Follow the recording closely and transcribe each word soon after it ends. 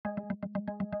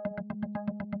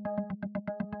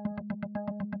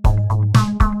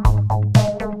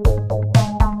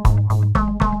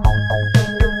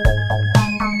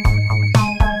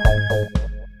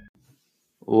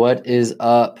What is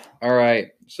up? All right,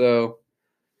 so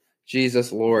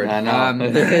Jesus Lord, I know.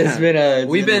 It's been a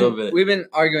little bit. we've been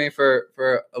arguing for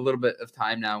a little bit of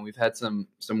time now. We've had some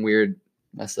weird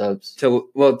Mess ups.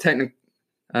 technical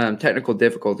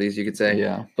difficulties, you could say.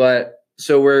 Yeah. But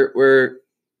so we're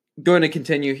going to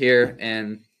continue here,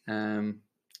 and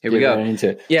here we go. Right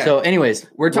into it. Yeah. So, anyways,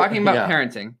 We're talking about yeah.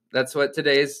 parenting. That's what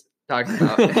today's talking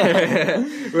about.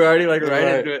 We're already right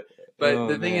into it. But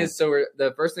the thing is,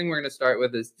 the first thing we're going to start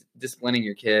with is disciplining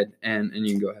your kid, and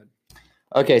you can go ahead.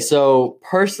 Okay, so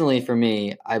personally for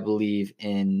me, I believe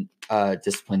in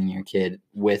disciplining your kid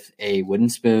with a wooden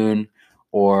spoon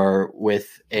or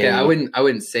with a. Okay, I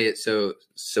wouldn't say it so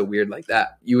weird like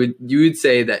that. You would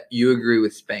say that you agree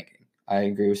with spanking. I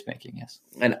agree with spanking, yes.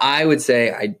 And I would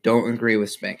say I don't agree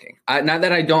with spanking. Not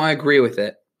that I don't agree with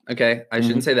it. Okay, I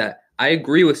shouldn't say that. I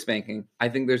agree with spanking. I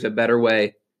think there's a better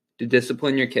way to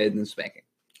discipline your kid than spanking.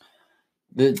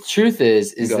 The truth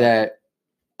is that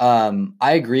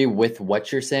I agree with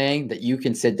what you're saying, that you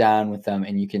can sit down with them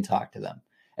and you can talk to them.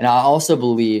 And I also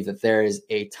believe that there is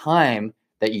a time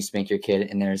that you spank your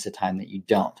kid and there's a time that you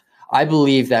don't. I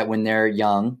believe that when they're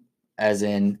young, as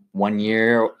in 1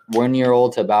 year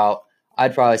old to about,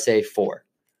 I'd probably say 4.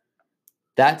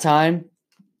 That time,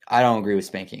 I don't agree with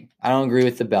spanking. I don't agree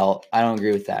with the belt. I don't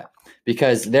agree with that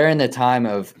because they're in the time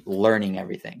of learning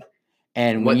everything.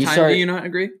 And what when you time start, do you not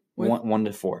agree with? 1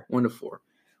 to 4. 1 to 4.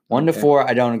 1 to 4,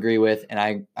 I don't agree with, and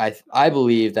I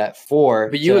believe that 4.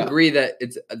 But you agree that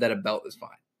a belt is fine.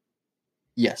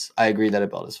 Yes, I agree that a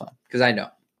belt is fine. Because I don't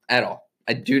at all.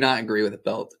 I do not agree with a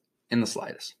belt in the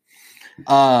slightest.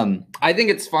 I think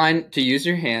it's fine to use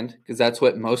your hand because that's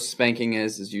what most spanking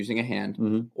is using a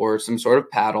hand or some sort of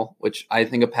paddle, which I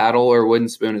think a paddle or a wooden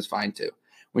spoon is fine too.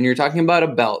 When you're talking about a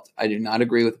belt, I do not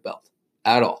agree with a belt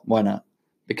at all. Why not?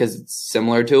 Because it's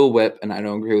similar to a whip, and I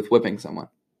don't agree with whipping someone.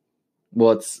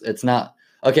 Well, it's not.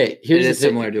 Okay, here's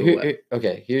similar to a whip.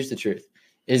 Okay, here's the truth.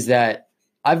 Is that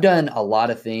I've done a lot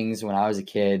of things when I was a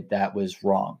kid that was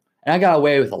wrong. And I got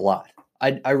away with a lot.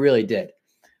 I really did.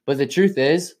 But the truth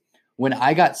is, when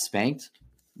I got spanked,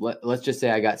 let's just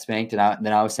say I got spanked and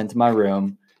then I was sent to my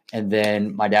room, and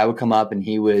then my dad would come up and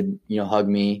he would, hug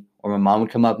me, or my mom would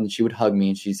come up and she would hug me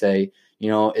and she'd say,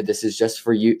 this is just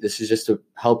for you. This is just to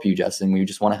help you, Justin. We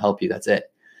just want to help you. That's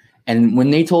it. And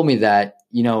when they told me that,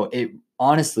 it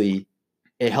honestly,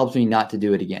 it helped me not to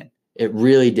do it again. It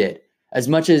really did. As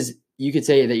much as you could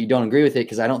say that you don't agree with it,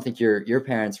 because I don't think your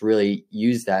parents really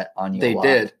used that on you. They a lot.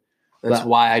 did. That's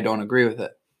why I don't agree with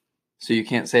it. So you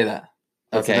can't say that.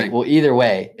 That's okay. Well, either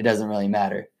way, it doesn't really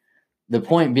matter. The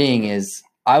point being is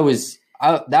that was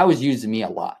used to me a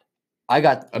lot. I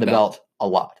got the belt a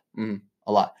lot. Mm-hmm.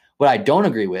 A lot. What I don't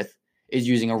agree with is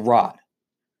using a rod.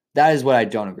 That is what I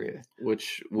don't agree with.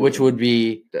 Which would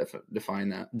be define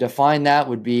that. Define that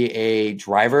would be a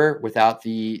driver without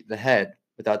the head,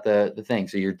 without the thing.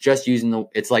 So you're just using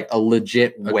it's like a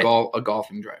legit whip. A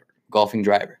golfing driver. Golfing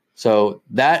driver. So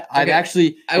that I've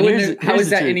actually. How is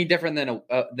that any different than a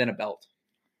belt?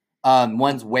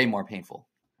 One's way more painful.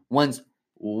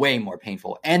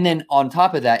 And then on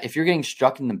top of that, if you're getting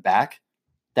struck in the back,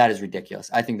 that is ridiculous.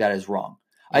 I think that is wrong.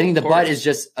 I think the butt is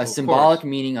just a symbolic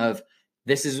meaning of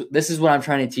this is what I'm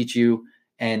trying to teach you.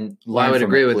 And I would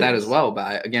agree with that as well.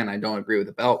 But I don't agree with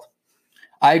the belt.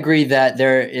 I agree that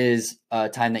there is a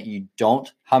time that you don't,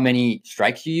 how many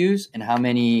strikes you use and how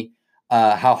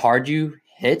hard you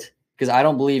hit. Because I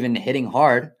don't believe in hitting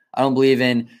hard. I don't believe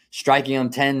in striking them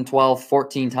 10, 12,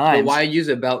 14 times. But why use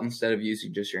a belt instead of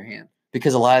using just your hand?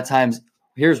 Because a lot of times,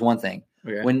 here's one thing.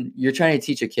 Okay. When you're trying to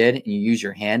teach a kid and you use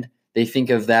your hand, they think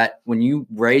of that when you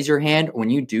raise your hand or when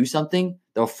you do something,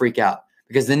 they'll freak out.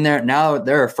 Because then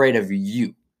they're afraid of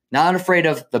you. Not afraid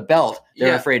of the belt.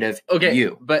 They're afraid of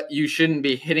you. But you shouldn't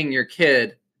be hitting your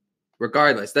kid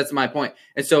regardless. That's my point.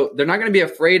 And so they're not going to be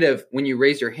afraid of when you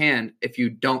raise your hand if you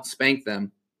don't spank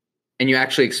them and you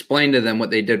actually explain to them what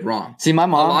they did wrong. See, my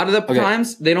mom. A lot of the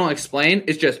times they don't explain.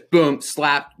 It's just boom,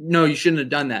 slap. No, you shouldn't have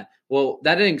done that. Well,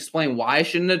 that didn't explain why I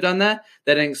shouldn't have done that.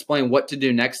 That didn't explain what to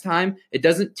do next time. It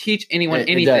doesn't teach anyone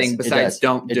anything besides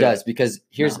don't do it. It does, because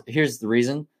here's the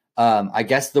reason. I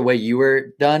guess the way you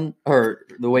were done, or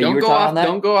the way you were taught on that.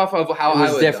 Don't go off of how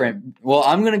I was different. Done. Well,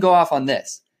 I'm going to go off on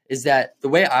this. Is that the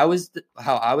way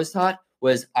how I was taught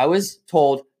was I was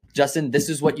told, Justin, this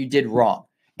is what you did wrong.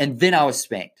 And then I was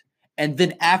spanked. And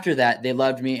then after that, they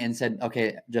loved me and said,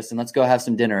 okay, Justin, let's go have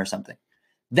some dinner or something.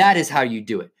 That is how you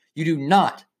do it. You do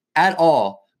not at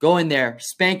all go in there,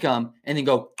 spank them, and then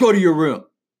go to your room.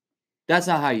 That's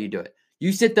not how you do it.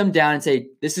 You sit them down and say,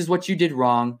 this is what you did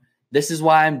wrong. This is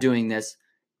why I'm doing this.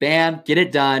 Bam, get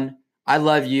it done. I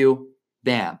love you.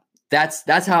 Bam.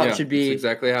 That's how it should be. That's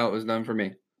exactly how it was done for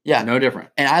me. Yeah. No different.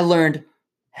 And I learned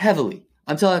heavily.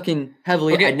 I'm talking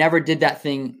heavily. Okay. I never did that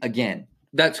thing again.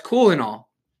 That's cool and all.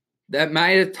 That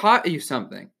might have taught you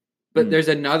something. But there's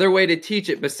another way to teach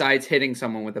it besides hitting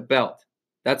someone with a belt.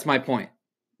 That's my point.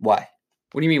 Why?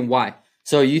 What do you mean, why?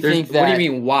 So you think that... What do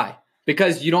you mean, why?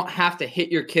 Because you don't have to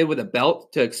hit your kid with a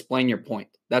belt to explain your point.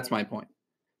 That's my point.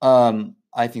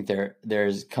 I think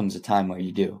there's comes a time where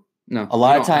you do. No, a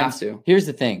lot of don't times. have to. Here's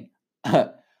the thing.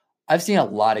 I've seen a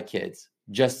lot of kids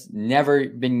just never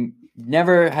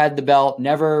had the belt,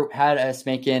 never had a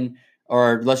spanking,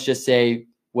 or let's just say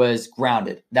was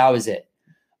grounded. That was it.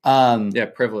 Yeah,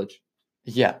 privilege.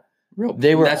 Yeah,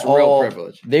 that's real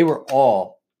privilege. They were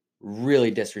all really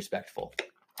disrespectful.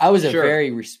 I was a Sure.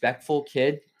 very respectful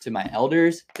kid to my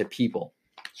elders, to people.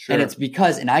 Sure. And it's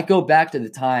because, and I go back to the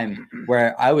time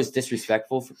where I was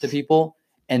disrespectful to people,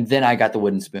 and then I got the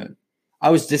wooden spoon. I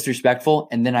was disrespectful,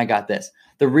 and then I got this.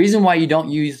 The reason why you don't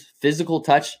use physical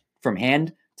touch from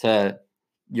hand to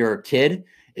your kid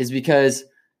is because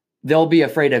they'll be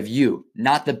afraid of you,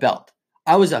 not the belt.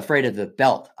 I was afraid of the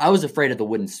belt. I was afraid of the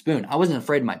wooden spoon. I wasn't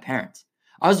afraid of my parents.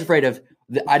 I was afraid of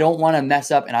I don't want to mess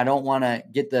up, and I don't want to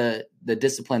get the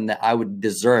discipline that I would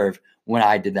deserve when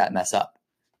I did that mess up.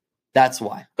 That's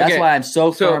why. That's why I'm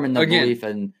so firm in the belief,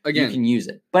 and you can use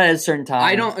it. But at a certain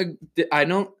time,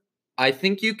 I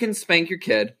think you can spank your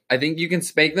kid. I think you can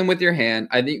spank them with your hand.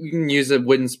 I think you can use a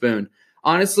wooden spoon.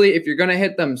 Honestly, if you're going to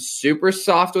hit them super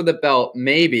soft with a belt,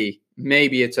 maybe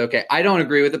it's okay. I don't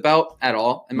agree with the belt at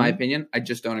all, in my opinion. I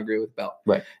just don't agree with the belt.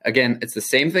 Right. Again, it's the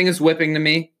same thing as whipping to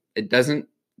me.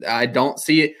 I don't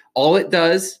see it. All it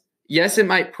does, yes, it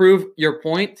might prove your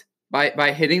point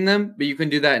by hitting them, but you can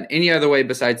do that in any other way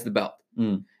besides the belt.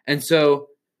 And so,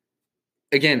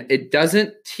 again, it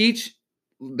doesn't teach.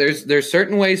 There's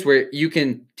certain ways where you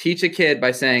can teach a kid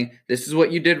by saying, this is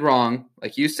what you did wrong,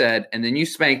 like you said, and then you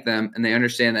spank them, and they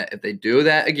understand that if they do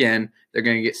that again, they're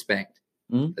going to get spanked.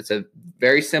 It's a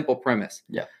very simple premise.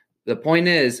 Yeah. The point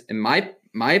is, in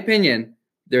my opinion,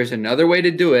 there's another way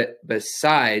to do it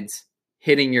besides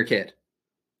hitting your kid.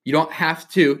 You don't have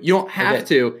to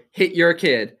hit your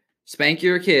kid, spank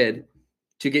your kid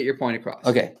to get your point across.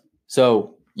 Okay.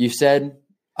 So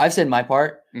I've said my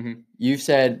part. Mm-hmm. You've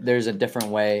said there's a different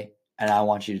way, and I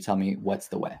want you to tell me what's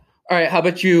the way. All right. How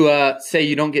about you say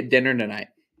you don't get dinner tonight?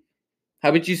 How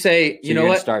about you say, you know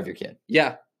what? Starve your kid.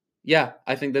 Yeah. Yeah.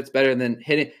 I think that's better than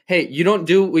hitting. Hey, you don't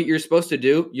do what you're supposed to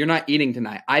do. You're not eating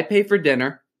tonight. I pay for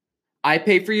dinner. I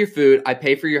pay for your food. I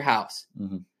pay for your house.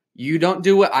 Mm-hmm. You don't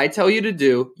do what I tell you to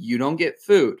do. You don't get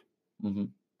food. Mm-hmm.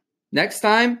 Next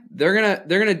time they're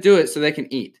gonna do it so they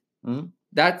can eat. Mm-hmm.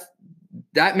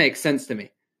 That makes sense to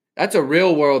me. That's a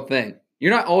real world thing.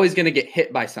 You're not always gonna get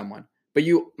hit by someone, but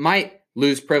you might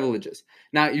lose privileges.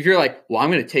 Now, if you're like, well,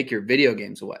 I'm gonna take your video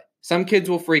games away. Some kids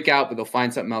will freak out, but they'll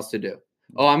find something else to do.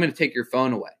 Oh, I'm gonna take your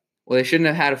phone away. Well, they shouldn't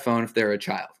have had a phone if they're a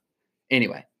child.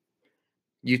 Anyway,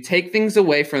 you take things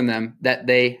away from them that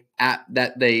they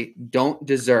don't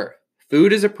deserve.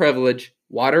 Food is a privilege.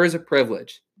 Water is a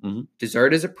privilege. Mm-hmm.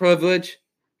 Dessert is a privilege.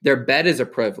 Their bed is a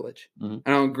privilege. Mm-hmm. I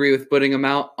don't agree with putting them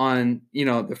out on,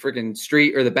 the freaking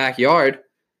street or the backyard,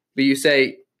 but you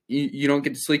say you don't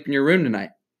get to sleep in your room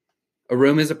tonight. A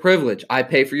room is a privilege. I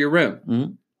pay for your room.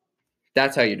 Mm-hmm.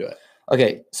 That's how you do it.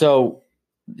 Okay, so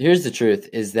here's the truth: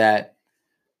 is that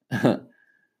when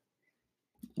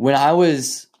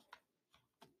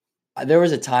there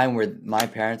was a time where my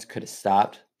parents could have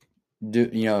stopped,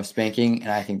 spanking,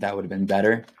 and I think that would have been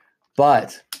better.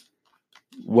 But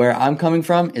where I'm coming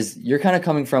from is you're kind of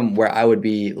coming from where I would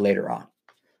be later on.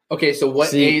 Okay, so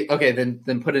what age? Okay,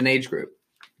 then put an age group.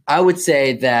 I would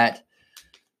say that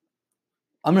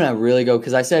I'm going to really go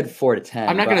because I said 4 to 10.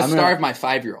 I'm not going to starve my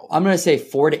 5-year-old. I'm going to say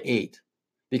 4 to 8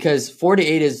 because 4 to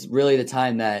 8 is really the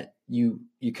time that you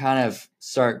kind of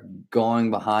start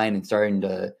going behind and starting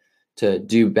to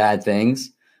do bad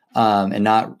things and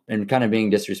kind of being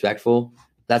disrespectful.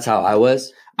 That's how I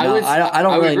was. I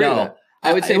don't really know.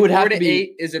 I would say 4 to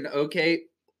 8 is an okay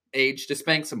age to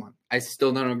spank someone. I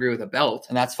still don't agree with a belt.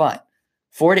 And that's fine.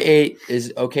 4 to 8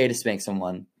 is okay to spank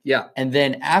someone. Yeah. And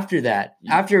then after that,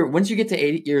 once you get to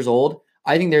 8 years old,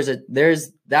 I think there's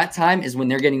that time is when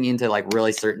they're getting into like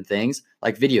really certain things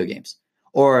like video games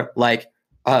or like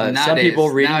some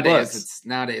people reading books.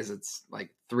 Nowadays it's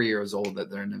like 3 years old that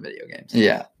they're into video games.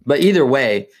 Yeah. But either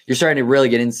way, you're starting to really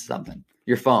get into something.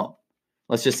 Your phone.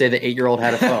 Let's just say the 8-year-old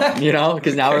had a phone,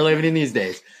 because now we're living in these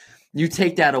days. You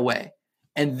take that away.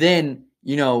 And then,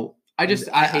 I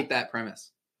hate that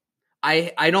premise.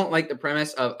 I don't like the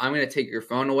premise of I'm going to take your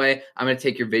phone away. I'm going to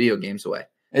take your video games away.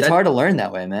 It's hard to learn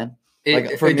that way, man.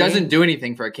 It doesn't do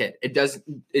anything for a kid. It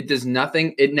does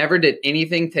nothing. It never did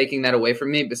anything taking that away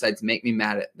from me besides make me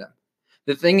mad at them.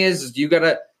 The thing is you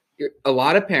gotta. A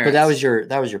lot of parents. But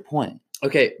that was your point.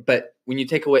 Okay, but when you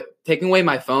taking away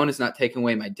my phone is not taking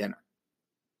away my dinner.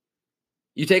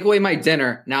 You take away my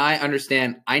dinner. Now I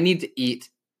understand. I need to eat,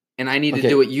 and I need to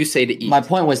do what you say to eat. My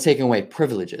point was taking away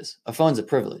privileges. A phone's a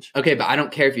privilege. Okay, but I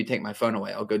don't care if you take my phone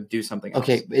away. I'll go do something else.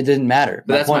 Okay, it didn't matter.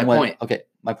 But that's my point. Okay,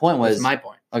 my point was. That's my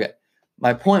point. Okay,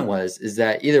 my point is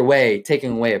that either way,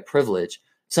 taking away a privilege,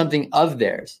 something of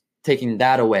theirs, taking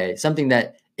that away, something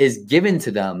that is given to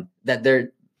them that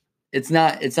they're. It's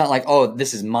not like, oh,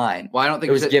 this is mine. Well, I don't think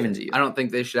it was given to you. I don't think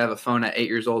they should have a phone at 8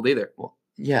 years old either. Well,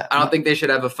 yeah. I don't think they should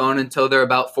have a phone until they're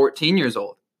about 14 years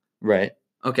old. Right.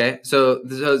 Okay. So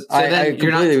then I'm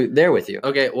completely there with you.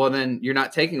 Okay. Well, then you're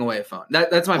not taking away a phone.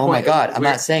 That's my point. Oh my God. I'm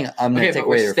not saying I'm going to take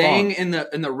away your phone. We're staying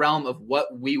in the realm of what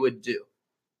we would do.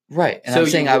 Right. And so I'm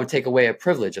saying I would take away a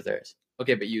privilege of theirs.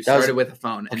 Okay. But you started with a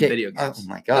phone and video games. Oh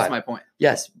my God. That's my point.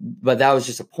 Yes. But that was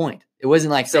just a point. It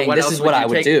wasn't like saying this is what I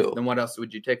would do. Then what else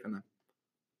would you take from them?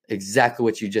 Exactly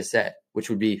what you just said, which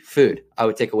would be food. I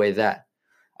would take away that.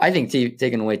 I think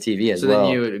taking away TV as well. So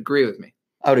then you would agree with me.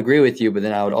 I would agree with you, but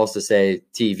then I would also say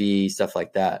TV, stuff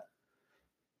like that.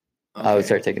 Okay. I would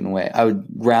start taking away. I would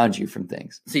ground you from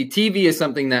things. See, TV is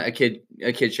something that a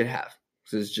kid should have.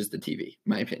 So it's just the TV, in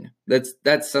my opinion.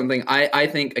 That's something I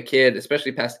think a kid,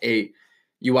 especially past 8,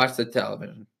 you watch the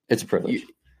television. It's a privilege.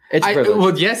 It's a privilege.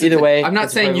 Well, yes. Either way, I'm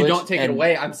not saying you don't take it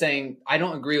away. I'm saying I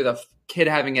don't agree with a kid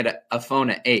having a phone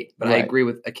at 8, but right. I agree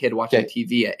with a kid watching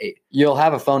TV at 8. You'll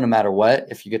have a phone no matter what.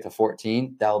 If you get to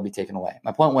 14, that will be taken away.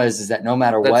 My point is that no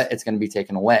matter what, it's going to be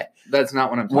taken away. That's not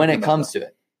what I'm talking about. When it comes to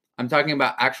it. I'm talking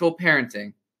about actual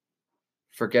parenting.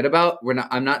 Forget about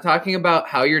I'm not talking about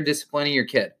how you're disciplining your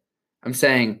kid. I'm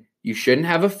saying you shouldn't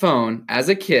have a phone as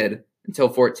a kid until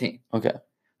 14. Okay.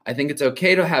 I think it's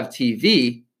okay to have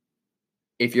TV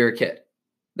if you're a kid.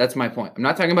 That's my point. I'm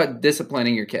not talking about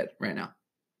disciplining your kid right now.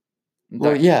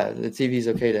 Well, yeah, the TV is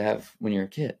okay to have when you're a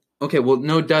kid. Okay, well,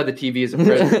 no duh, the TV is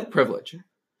a privilege.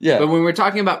 Yeah. But when we're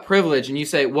talking about privilege and you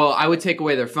say, well, I would take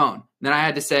away their phone. Then I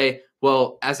had to say,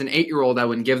 well, as an 8-year-old, I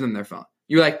wouldn't give them their phone.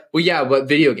 You're like, well, yeah, but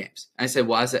video games. And I said,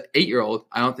 well, as an 8-year-old,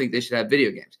 I don't think they should have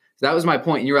video games. So that was my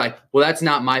point. And you were like, well, that's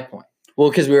not my point. Well,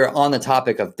 because we were on the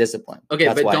topic of discipline. Okay,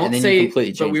 that's but why. Don't say,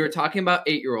 but we were talking about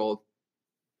 8-year-old.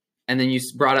 And then you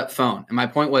brought up phone. And my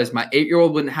point was my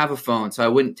 8-year-old wouldn't have a phone, so I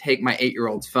wouldn't take my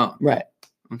 8-year-old's phone. Right.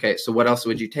 Okay, so what else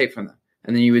would you take from them?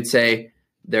 And then you would say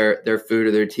their food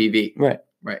or their TV. Right.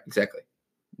 Right, exactly.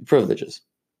 Privileges.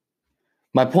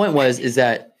 My point is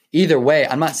that either way,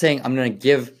 I'm not saying I'm going to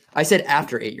give – I said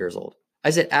after 8 years old. I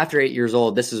said after 8 years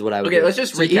old, this is what I would do. Okay, let's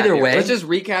just recap. Either way. Let's just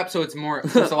recap so it's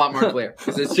a lot more clear.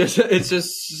 Because it's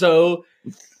just so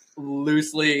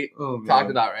loosely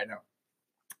talked about right now.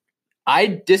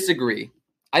 I disagree.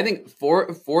 I think 4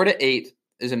 to 8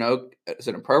 is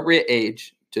an appropriate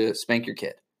age to spank your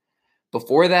kid.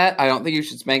 Before that, I don't think you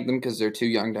should spank them because they're too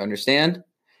young to understand.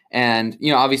 And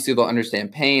obviously they'll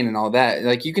understand pain and all that.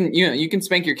 Like you can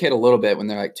spank your kid a little bit when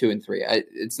they're like 2 and 3.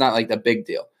 It's not like the big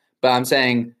deal. But I'm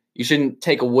saying you shouldn't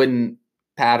take a wooden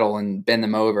paddle and bend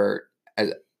them over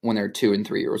when they're 2 and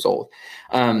 3 years old.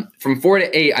 From 4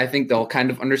 to 8, I think they'll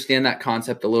kind of understand that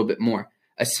concept a little bit more.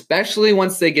 Especially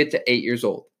once they get to 8 years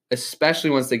old.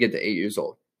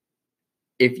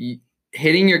 If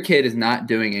hitting your kid is not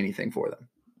doing anything for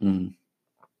them.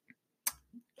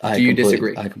 Do you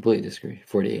disagree? I completely disagree.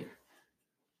 48.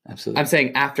 Absolutely. I'm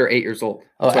saying after 8 years old.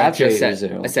 Oh, after 8 years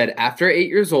old. I said after 8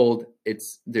 years old,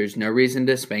 there's no reason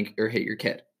to spank or hit your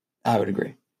kid. I would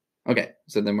agree. Okay,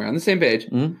 so then we're on the same page.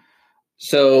 Mm-hmm.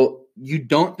 So you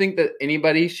don't think that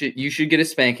you should get a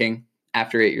spanking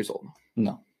after 8 years old?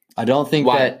 No. I don't think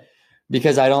that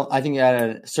because I think at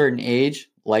a certain age,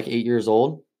 like 8 years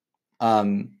old,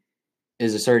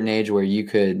 is a certain age where you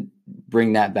could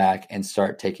bring that back and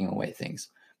start taking away things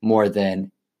more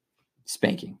than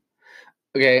spanking.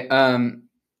 Okay.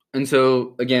 And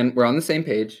so again, we're on the same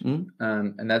page.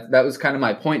 Mm-hmm. And that was kind of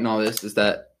my point in all this is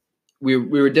that we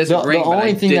were disagreeing. The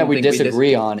only thing that we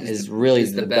disagree on is really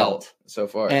the belt so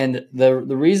far. And the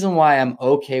reason why I'm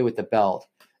okay with the belt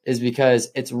is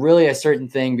because it's really a certain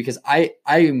thing because I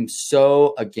am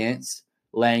so against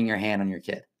laying your hand on your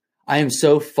kid. I am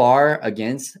so far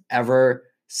against ever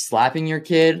slapping your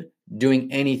kid,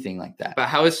 doing anything like that. But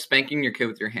how is spanking your kid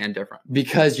with your hand different?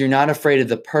 Because you're not afraid of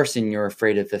the person, you're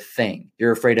afraid of the thing.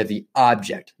 You're afraid of the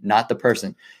object, not the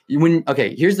person.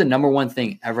 Here's the number one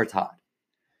thing ever taught.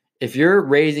 If you're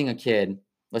raising a kid,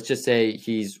 let's just say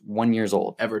he's 1 year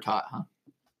old. Ever taught, huh?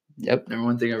 Yep. Number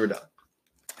one thing ever taught.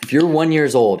 If you're 1 year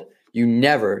old, you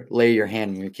never lay your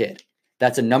hand on your kid.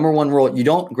 That's a number one rule. You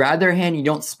don't grab their hand. You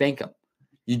don't spank them.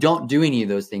 You don't do any of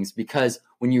those things because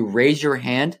when you raise your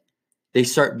hand, they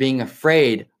start being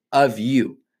afraid of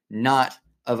you, not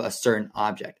of a certain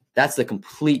object. That's the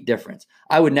complete difference.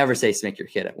 I would never say spank your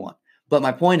kid at 1. But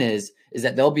my point is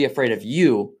that they'll be afraid of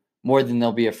you more than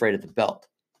they'll be afraid of the belt.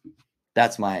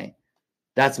 That's my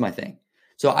thing.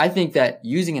 So I think that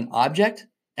using an object,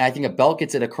 and I think a belt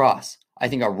gets it across. I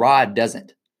think a rod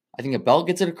doesn't. I think a belt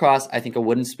gets it across. I think a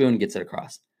wooden spoon gets it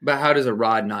across. But how does a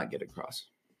rod not get across?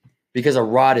 Because a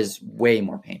rod is way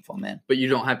more painful, man. But you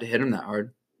don't have to hit him that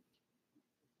hard.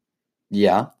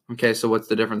 Yeah. Okay, so what's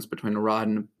the difference between a rod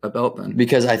and a belt then?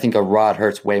 Because I think a rod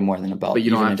hurts way more than a belt. But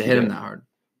you don't have to hit him that hard.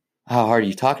 How hard are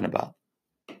you talking about?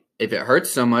 If it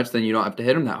hurts so much, then you don't have to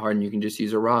hit him that hard and you can just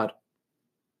use a rod.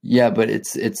 Yeah, but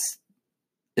it's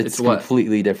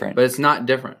completely different. But it's not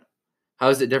different. How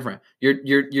is it different?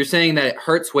 You're saying that it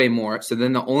hurts way more, so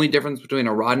then the only difference between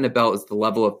a rod and a belt is the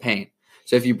level of pain.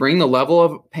 So if you bring the level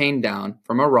of pain down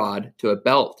from a rod to a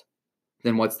belt,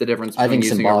 then what's the difference between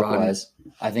using a rod?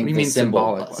 I think the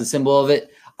symbol, it's the symbol of it.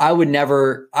 I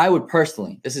would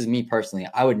personally, this is me personally,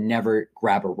 I would never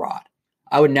grab a rod.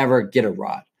 I would never get a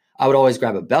rod. I would always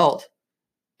grab a belt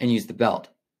and use the belt.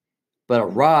 But a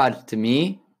rod to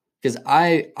me, because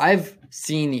I've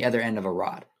seen the other end of a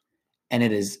rod, and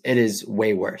it is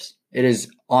way worse. It is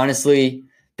honestly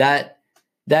that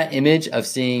image of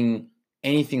seeing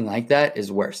anything like that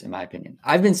is worse in my opinion.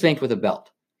 I've been spanked with a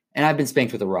belt and I've been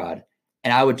spanked with a rod,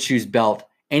 and I would choose belt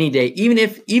any day, even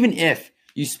if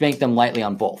you spank them lightly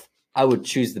on both. I would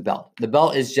choose the belt. The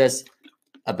belt is just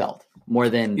a belt more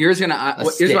than here's what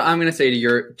I'm gonna say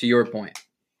to your point.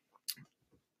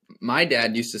 My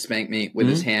dad used to spank me with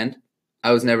his hand.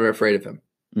 I was never afraid of him.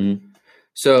 Mm-hmm.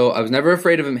 So I was never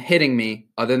afraid of him hitting me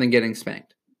other than getting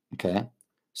spanked. Okay.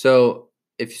 So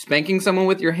if spanking someone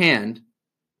with your hand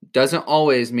doesn't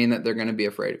always mean that they're going to be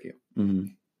afraid of you. Mm-hmm.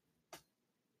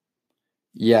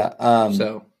 Yeah.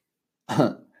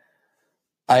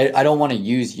 I don't want to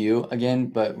use you again,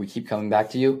 but we keep coming back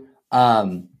to you.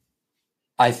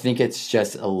 I think it's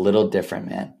just a little different,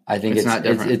 man. I think it's not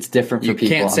different. It's different for people.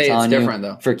 You can't say it's different,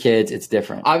 though. For kids, it's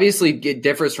different. Obviously, it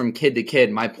differs from kid to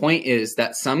kid. My point is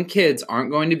that some kids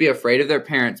aren't going to be afraid of their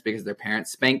parents because their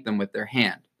parents spank them with their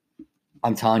hand.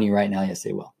 I'm telling you right now, yes,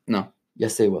 they will. No.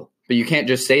 Yes, they will. But you can't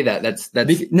just say that.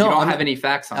 You don't have any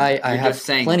facts on that. I have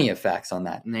plenty of facts on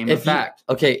that. Name a fact.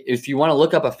 Okay, if you want to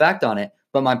look up a fact on it,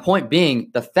 but my point being,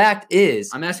 the fact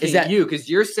is... I'm asking you because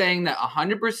you're saying that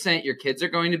 100% your kids are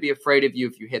going to be afraid of you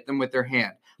if you hit them with their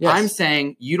hand. Yes. I'm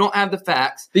saying you don't have the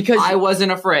facts because I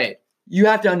wasn't afraid. You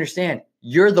have to understand,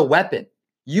 you're the weapon.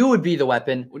 You would be the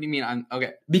weapon. What do you mean?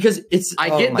 Okay. Because I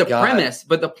get the premise,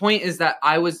 but the point is that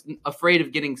I was afraid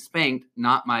of getting spanked,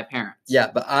 not my parents. Yeah,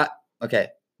 but okay.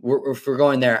 If we're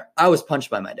going there, I was punched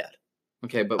by my dad.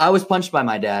 Okay, but I was punched by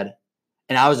my dad,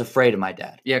 and I was afraid of my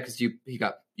dad. Yeah, because you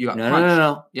got punched.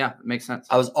 No. Yeah, it makes sense.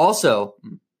 I was also,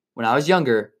 when I was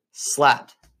younger,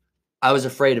 slapped. I was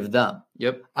afraid of them.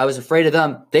 Yep. I was afraid of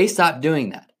them. They stopped doing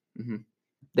that. Mm-hmm.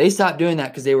 They stopped doing that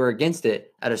because they were against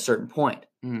it at a certain point,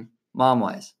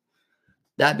 mom-wise.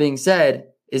 That being said,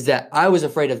 is that I was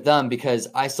afraid of them because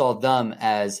I saw them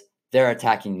as they're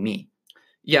attacking me.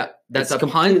 Yeah, that's a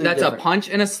punch. That's a punch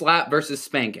and a slap versus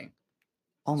spanking.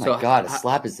 Oh my God, a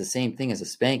slap is the same thing as a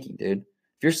spanking, dude.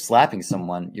 If you're slapping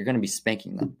someone, you're going to be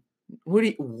spanking them.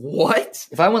 What?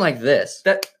 If I went like this,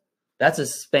 that's a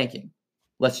spanking.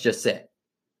 Let's just say.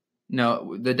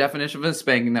 No, the definition of a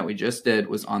spanking that we just did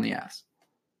was on the ass.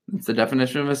 It's the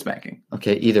definition of a spanking.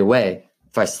 Okay, either way.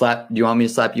 If I slap, do you want me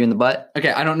to slap you in the butt?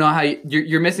 Okay, I don't know how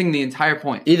you're missing the entire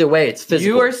point. Either way, it's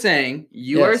physical. You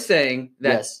are saying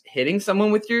that hitting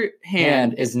someone with your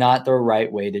hand is not the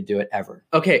right way to do it ever.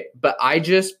 Okay, but I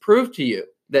just proved to you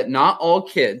that not all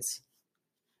kids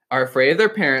are afraid of their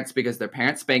parents because their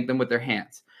parents spank them with their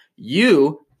hands.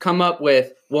 You come up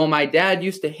with, well, my dad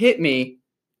used to hit me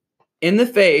in the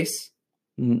face.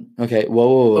 Okay,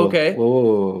 whoa. Okay.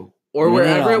 Whoa. Or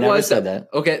wherever it was. Said that.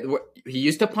 Okay, he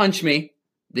used to punch me.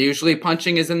 Usually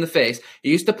punching is in the face. He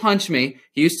used to punch me.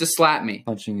 He used to slap me.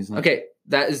 Punching is not. Okay,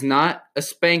 that is not a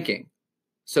spanking.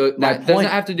 So that doesn't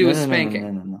have to do with spanking.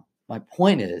 No. My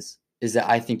point is that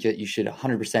I think that you should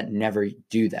 100% never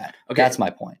do that. Okay. That's my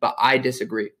point. But I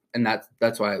disagree. And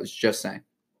that's why I was just saying.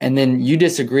 And then you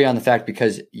disagree on the fact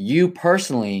because you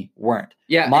personally weren't.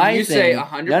 Yeah, you say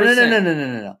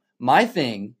 100%. No. My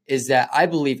thing is that I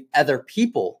believe other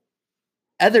kids,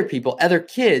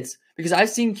 because I've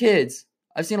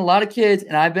seen a lot of kids,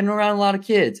 and I've been around a lot of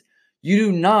kids. You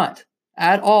do not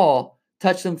at all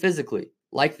touch them physically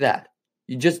like that.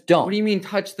 You just don't. What do you mean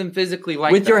touch them physically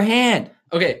like with that? Your hand?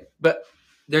 Okay, but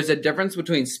There's a difference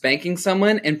between spanking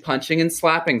someone and punching and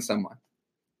slapping someone.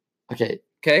 Okay.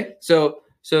 Okay. So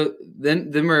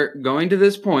then we're going to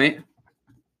this point.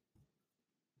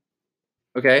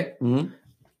 Okay. Mm-hmm.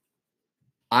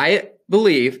 I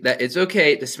believe that it's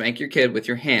okay to spank your kid with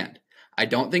your hand. I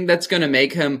don't think that's going to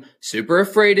make him super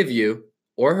afraid of you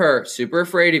or her super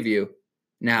afraid of you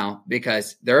now,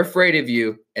 because they're afraid of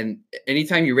you. And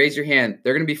anytime you raise your hand,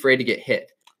 they're going to be afraid to get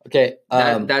hit. Okay.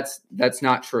 That's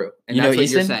not true. And you that's know what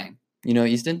Easton? you're saying. You know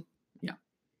Easton? Yeah.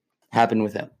 Happened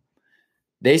with him.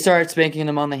 They started spanking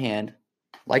him on the hand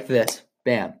like this.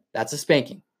 Bam. That's a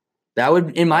spanking. That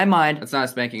would, in my mind. That's not a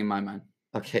spanking in my mind.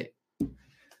 Okay.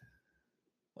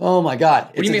 Oh my God.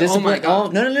 What do you mean, oh my God?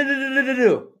 Oh,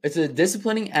 no. It's a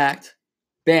disciplining act.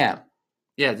 Bam.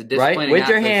 Yeah, it's a disciplining right? With act,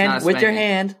 your but it's hand, not a with your spanking.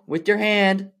 hand, with your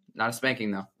hand. Not a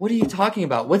spanking, though. What are you talking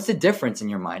about? What's the difference in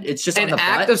your mind? It's just An on the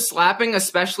act butt? of slapping,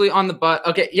 especially on the butt.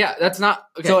 Okay, yeah, that's not.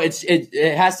 Okay. So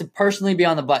it has to personally be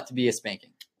on the butt to be a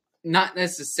spanking. Not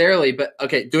necessarily, but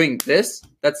okay, doing this,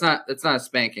 that's not a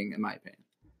spanking, in my opinion.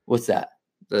 What's that?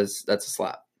 That's a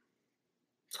slap.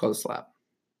 It's called a slap.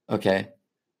 Okay.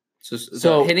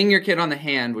 So hitting your kid on the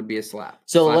hand would be a slap.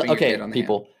 So, Slapping your okay, kid on the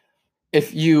people,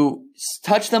 if you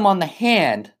touch them on the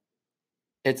hand,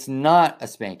 it's not a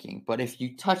spanking. But if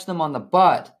you touch them on the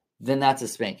butt, then that's a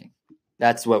spanking.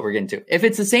 That's what we're getting to. If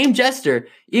it's the same gesture,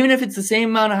 even if it's the same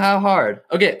amount of how hard.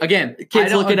 Okay, again,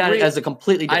 Kids look at it as a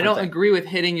completely different I don't thing. agree with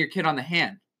hitting your kid on the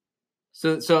hand.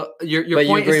 So your But point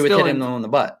you agree is with still hitting them on the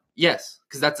butt. Yes,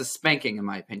 because that's a spanking, in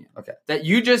my opinion. Okay. That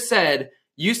you just said.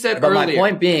 You said But earlier. my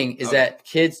point being is that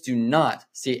kids do not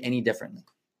see it any differently.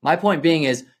 My point being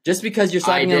is just because you're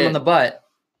slapping them on the butt.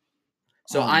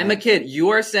 So I'm a kid. You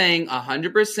are saying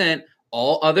 100%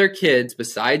 all other kids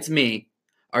besides me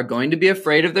are going to be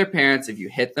afraid of their parents if you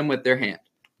hit them with their hand.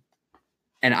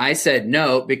 And I said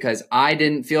no because I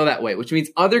didn't feel that way, which means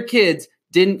other kids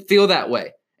didn't feel that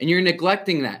way. And you're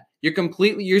neglecting that.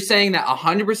 You're saying that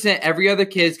 100% every other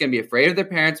kid is going to be afraid of their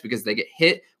parents because they get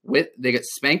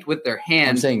spanked with their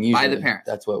hand by the parents.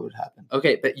 That's what would happen.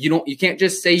 Okay, but you can't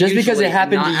just say just usually because it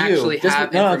happened and not to you. actually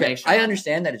have information. I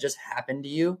understand that it just happened to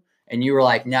you, and you were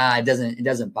like, "Nah, it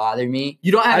doesn't bother me."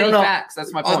 You don't have any facts.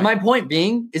 That's my point. My point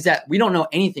being is that we don't know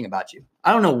anything about you.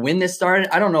 I don't know when this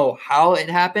started. I don't know how it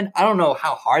happened. I don't know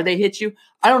how hard they hit you.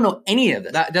 I don't know any of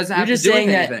this. That doesn't have You're to just do saying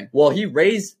with that. anything. Well, he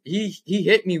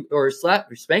hit me or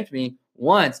slapped or spanked me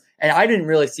once, and I didn't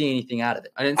really see anything out of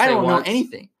it. I don't know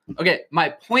anything. Okay, my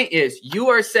point is you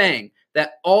are saying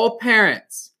that all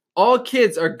kids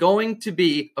are going to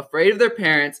be afraid of their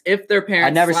parents if their parents. I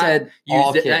never said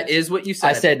all kids. That is what you said.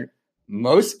 I said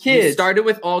most kids. You started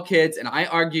with all kids, and I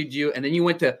argued you, and then you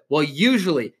went to, well,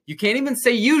 usually. You can't even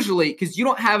say usually because you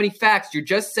don't have any facts. You're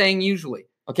just saying usually.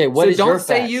 Okay, what is your facts?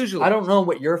 Don't say usually. I don't know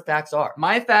what your facts are.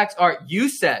 My facts are,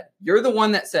 you're the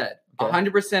one that said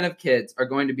 100% of kids are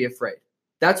going to be afraid.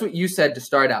 That's what you said to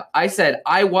start out. I said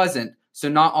I wasn't, so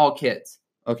not all kids.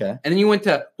 Okay. And then you went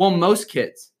to, well, most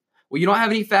kids. Well, you don't have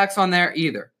any facts on there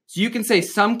either. So you can say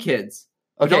some kids.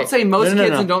 Okay. Don't say most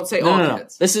kids and don't say all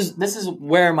kids. This is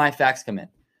where my facts come in.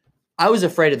 I was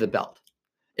afraid of the belt.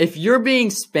 If you're being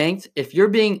spanked, if you're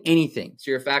being anything.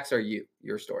 So your facts are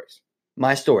your stories.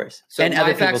 My stories. So and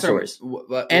other people's stories.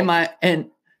 And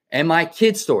my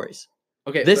kids' stories.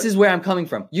 Okay. This is where I'm coming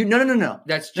from. No.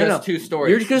 That's just two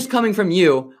stories. You're just coming from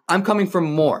you. I'm coming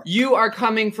from more. You are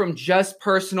coming from just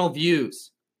personal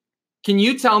views. Can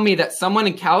you tell me that someone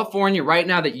in California right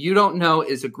now that you don't know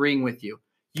is agreeing with you?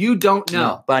 You don't know.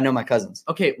 No, but I know my cousins.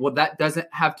 Okay, well that doesn't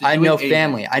have to do I know with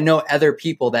family. I know other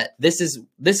people that this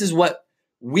is what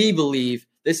we believe.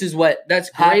 This is what That's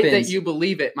happens. great that you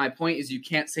believe it. My point is you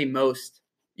can't say most.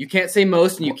 You can't say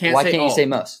most and you can't say all. Why can't you say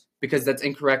most? Because that's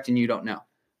incorrect and you don't know.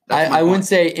 I wouldn't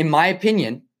say, in my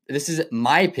opinion, this is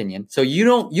my opinion. So you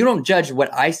don't judge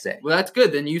what I say. Well, that's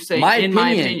good. Then you say my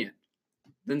opinion.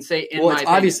 Then say in my opinion. Well, it's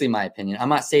obviously my opinion. I'm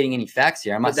not stating any facts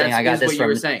here. I'm not saying I got this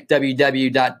from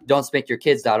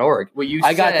www.don'tspankyourkids.org. Well,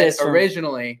 I got this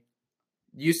originally.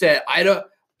 You said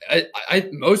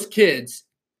most kids.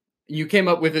 You came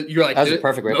up with it. You're like, that was a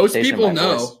perfect most people of my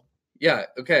know. voice. Yeah.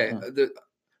 Okay.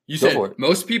 You said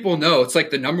most people know. It's like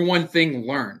the number one thing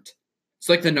learned. It's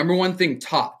like the number one thing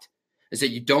taught is that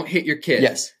you don't hit your kid.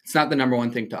 Yes. It's not the number one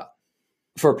thing taught.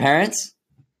 For parents,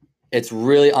 it's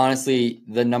really honestly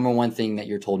the number one thing that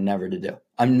you're told never to do.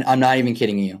 I'm not even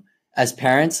kidding you. As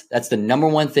parents, that's the number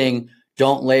one thing.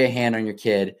 Don't lay a hand on your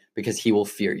kid because he will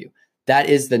fear you. That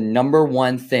is the number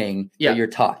one thing that you're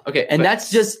taught. Okay. And that's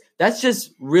just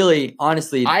really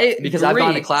honestly because I've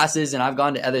gone to classes and I've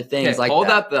gone to other things like that. Hold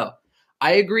up though.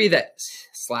 I agree that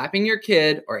slapping your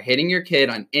kid or hitting your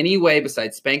kid on any way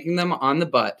besides spanking them on the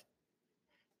butt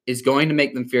is going to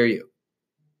make them fear you.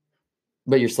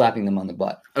 But you're slapping them on the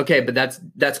butt. Okay, but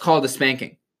that's called a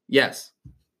spanking. Yes.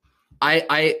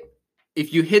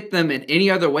 If you hit them in any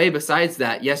other way besides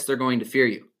that, yes, they're going to fear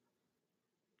you.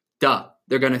 Duh,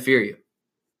 they're going to fear you.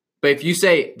 But if you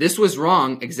say, this was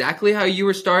wrong, exactly how you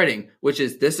were starting, which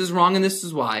is, this is wrong and this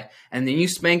is why, and then you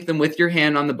spank them with your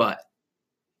hand on the butt,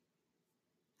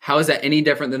 how is that any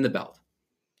different than the belt?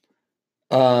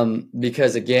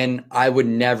 Because again, I would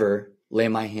never lay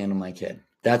my hand on my kid.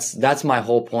 That's my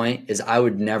whole point, is I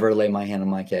would never lay my hand on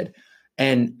my kid.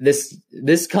 And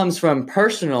this comes from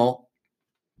personally,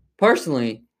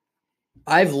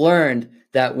 I've learned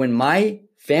that when my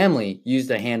family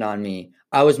used a hand on me,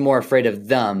 I was more afraid of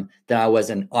them than I was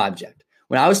an object.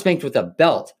 When I was spanked with a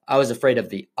belt, I was afraid of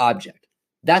the object.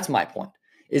 That's my point,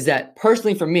 is that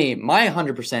personally for me, my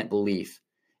 100% belief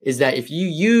is that if you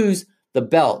use the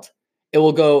belt, they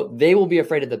will be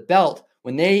afraid of the belt.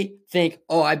 When they think,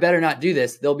 oh, I better not do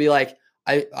this, they'll be like,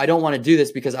 I don't want to do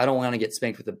this because I don't want to get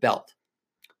spanked with a belt.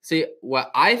 See,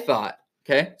 what I thought,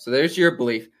 okay, so there's your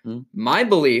belief. Mm-hmm. My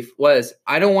belief was,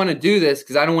 I don't want to do this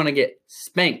because I don't want to get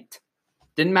spanked.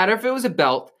 Didn't matter if it was a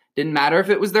belt. Didn't matter if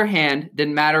it was their hand.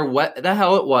 Didn't matter what the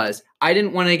hell it was. I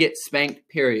didn't want to get spanked,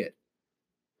 period.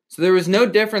 So there was no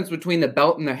difference between the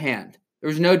belt and the hand. There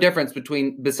was no difference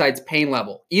besides pain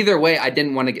level. Either way, I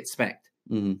didn't want to get spanked.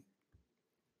 Mm-hmm.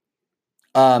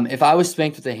 If I was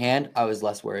spanked with a hand, I was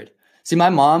less worried. See, my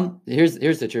mom, here's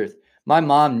the truth. My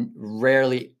mom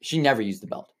she never used the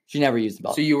belt. She never used the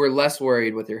belt. So you were less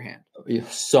worried with your hand?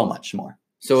 So much more.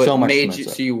 So it made you,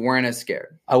 so you weren't as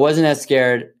scared. I wasn't as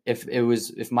scared.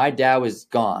 If my dad was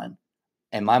gone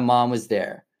and my mom was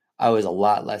there, I was a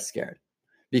lot less scared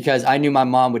because I knew my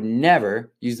mom would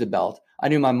never use the belt. I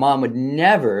knew my mom would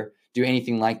never do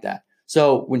anything like that.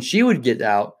 So when she would get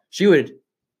out, she would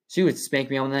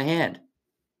spank me on the hand.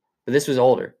 But this was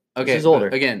older. Okay. This was older.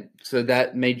 Again, so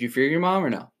that made you fear your mom or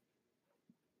no?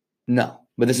 No,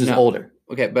 but this was older.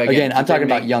 Okay, but again I'm talking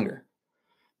about younger.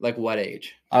 Like what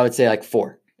age? I would say like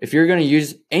 4. If you're going to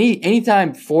use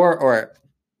anytime 4 or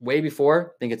way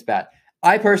before, I think it's bad.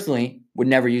 I personally would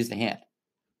never use the hand.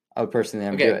 I would personally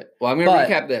never do it. Well, I'm going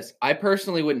to recap this. I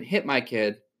personally wouldn't hit my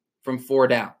kid from 4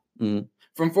 down. Mm-hmm.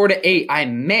 From 4 to 8, I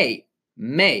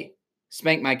may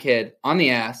spank my kid on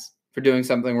the ass for doing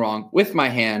something wrong with my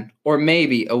hand or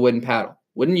maybe a wooden paddle.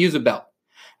 Wouldn't use a belt.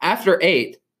 After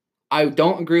 8, I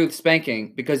don't agree with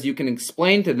spanking because you can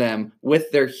explain to them with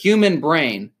their human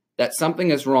brain that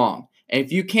something is wrong. And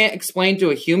if you can't explain to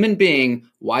a human being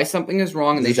why something is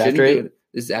wrong and they shouldn't do it,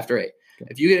 this is after 8. Okay.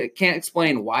 If you can't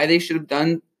explain why they shouldn't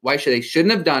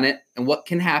have done it and what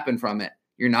can happen from it,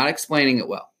 you're not explaining it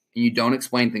well. And you don't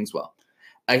explain things well.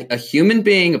 A human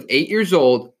being of 8 years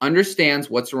old understands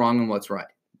what's wrong and what's right.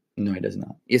 No, he does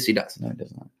not. Yes, he does. No, he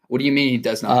does not. What do you mean he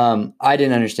does not? I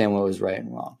didn't understand what was right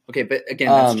and wrong. Okay, but again,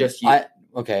 that's just you.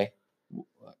 Okay.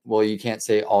 Well, you can't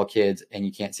say all kids and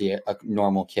you can't see a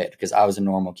normal kid because I was a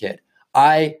normal kid.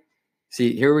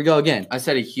 See, here we go again. I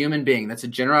said a human being. That's a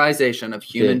generalization of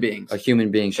human beings. A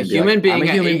human being should be a human being I'm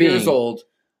a human at 8 being. Years old.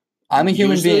 I'm a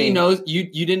human being.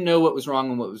 You didn't know what was wrong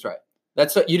and what was right.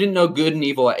 You didn't know good and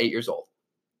evil at 8 years old.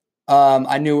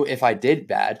 I knew if I did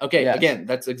bad. Okay, yes. Again,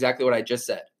 that's exactly what I just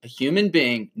said. A human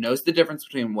being knows the difference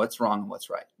between what's wrong and what's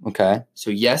right. Okay. So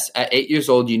yes, at 8 years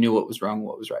old, you knew what was wrong and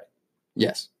what was right.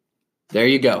 Yes. There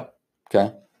you go.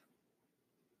 Okay.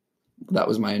 That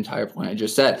was my entire point I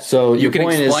just said. So you can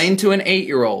explain to an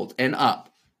 8-year-old and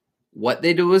up what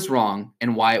they did was wrong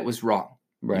and why it was wrong.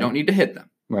 Right. You don't need to hit them.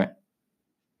 Right.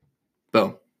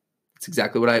 Boom. That's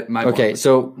exactly what my okay.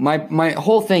 So my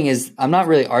whole thing is I'm not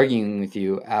really arguing with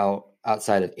you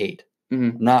outside of 8.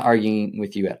 Mm-hmm. I'm not arguing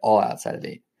with you at all outside of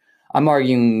 8. I'm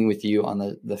arguing with you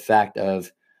on the fact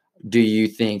of, do you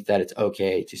think that it's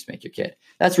okay to spank your kid?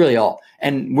 That's really all.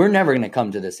 And we're never going to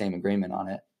come to the same agreement on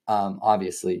it,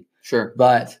 obviously. Sure.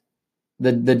 But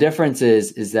the difference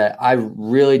is that I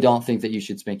really don't think that you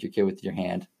should spank your kid with your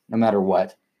hand, no matter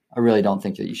what. I really don't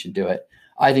think that you should do it.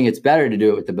 I think it's better to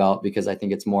do it with the belt because I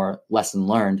think it's more lesson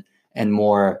learned and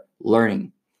more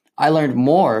learning. I learned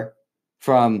more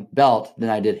from belt than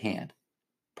I did hand,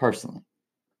 personally.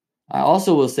 I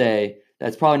also will say that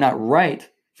it's probably not right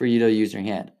for you to use your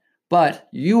hand. But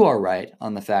you are right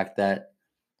on the fact that,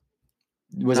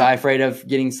 was I afraid of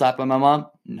getting slapped by my mom?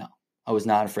 No, I was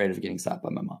not afraid of getting slapped by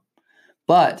my mom.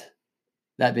 But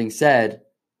that being said,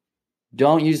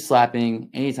 don't use slapping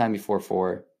anytime before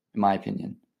 4, in my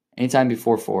opinion. Anytime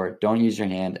before 4, don't use your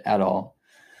hand at all.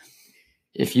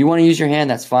 If you want to use your hand,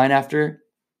 that's fine after.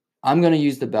 I'm going to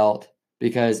use the belt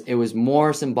because it was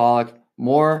more symbolic,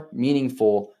 more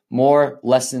meaningful, more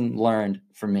lesson learned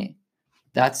for me.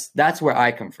 That's where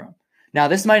I come from. Now,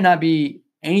 this might not be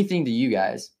anything to you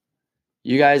guys.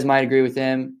 You guys might agree with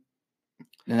him,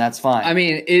 and that's fine. I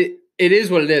mean, it is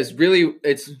what it is. Really,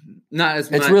 it's not as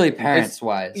much. It's really parents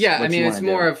wise. Yeah, I mean, it's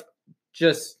more of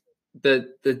just the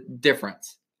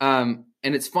difference.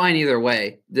 And it's fine either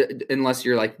way, unless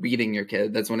you're like beating your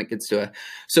kid. That's when it gets to a.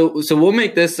 So we'll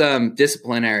make this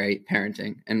disciplinary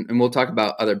parenting, and we'll talk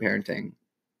about other parenting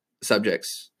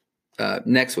subjects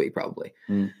next week probably.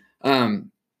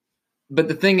 But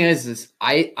the thing is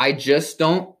I just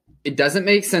don't. It doesn't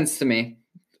make sense to me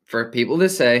for people to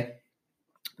say,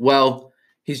 well,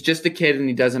 he's just a kid and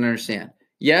he doesn't understand.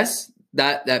 Yes,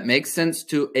 that makes sense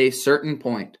to a certain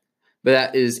point, but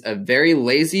that is a very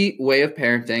lazy way of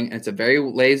parenting, and it's a very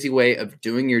lazy way of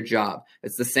doing your job.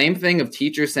 It's the same thing of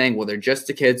teachers saying, well, they're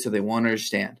just a kid, so they won't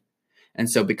understand.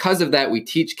 And so because of that, we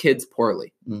teach kids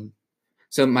poorly.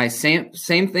 So my same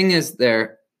thing is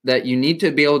there, that you need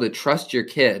to be able to trust your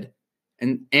kid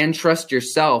and trust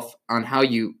yourself on how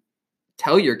you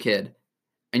tell your kid,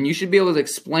 and you should be able to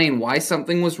explain why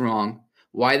something was wrong,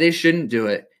 why they shouldn't do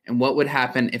it, and what would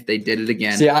happen if they did it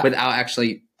again without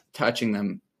actually touching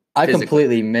them. I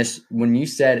completely missed when you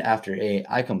said after 8.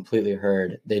 I completely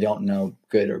heard they don't know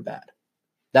good or bad.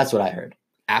 That's what I heard.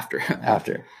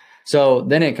 After. So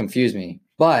then it confused me.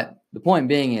 But the point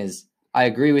being is, I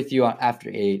agree with you on after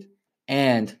 8,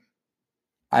 and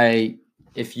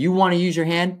if you want to use your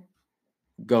hand,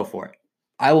 go for it.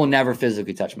 I will never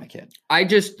physically touch my kid.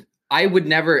 I would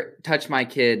never touch my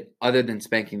kid other than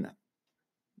spanking them.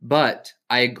 But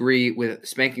I agree with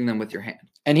spanking them with your hand.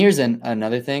 And here's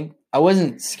another thing. I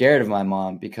wasn't scared of my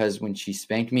mom because when she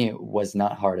spanked me, it was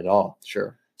not hard at all.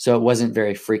 Sure. So it wasn't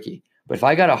very freaky. But if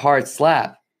I got a hard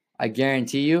slap, I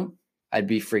guarantee you I'd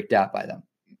be freaked out by them.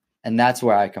 And that's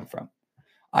where I come from.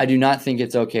 I do not think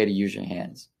it's okay to use your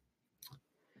hands.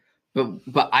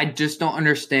 But I just don't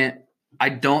understand. I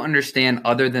don't understand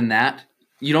other than that.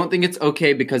 You don't think it's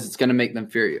okay because it's going to make them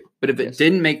fear you. But if it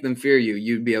didn't make them fear you,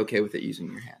 you'd be okay with it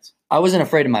using your hands. I wasn't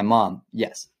afraid of my mom.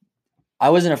 Yes. I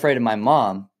wasn't afraid of my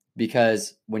mom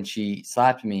because when she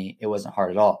slapped me, it wasn't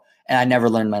hard at all. And I never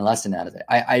learned my lesson out of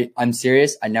it. I'm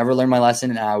serious. I never learned my lesson,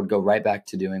 and I would go right back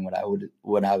to doing what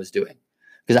I was doing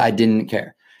because I didn't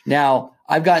care. Now,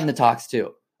 I've gotten the talks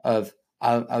too of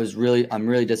I'm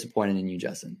really disappointed in you,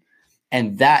 Justin.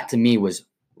 And that to me was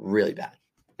really bad.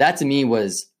 That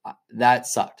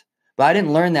sucked. But I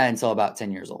didn't learn that until about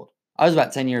 10 years old. I was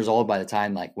about 10 years old by the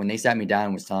time, like, when they sat me down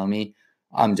and was telling me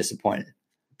I'm disappointed.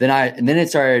 Then it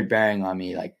started bearing on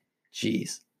me, like,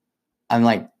 geez,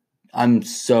 I'm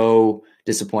so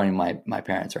disappointed in my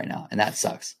parents right now, and that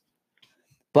sucks.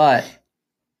 But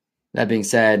that being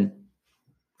said,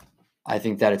 I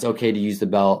think that it's okay to use the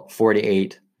belt 4 to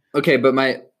 8. Okay, but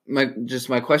my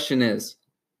question is,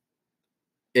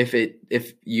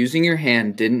 if using your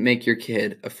hand didn't make your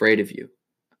kid afraid of you,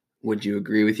 would you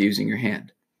agree with using your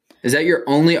hand? Is that your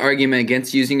only argument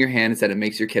against using your hand, is that it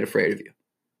makes your kid afraid of you?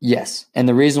 Yes. And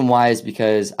the reason why is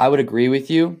because I would agree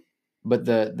with you, but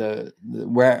the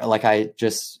where, like I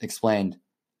just explained,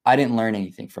 I didn't learn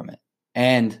anything from it.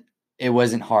 And it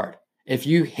wasn't hard. If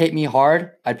you hit me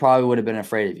hard, I probably would have been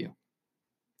afraid of you.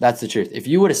 That's the truth. If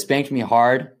you would have spanked me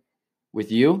hard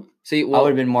with you, I would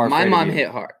have been more afraid of you. My mom hit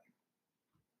hard.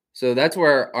 So that's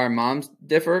where our moms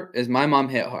differ, is my mom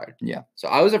hit hard. Yeah. So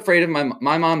I was afraid of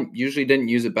my mom usually didn't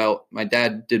use a belt. My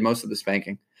dad did most of the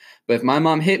spanking. But if my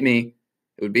mom hit me,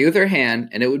 it would be with her hand,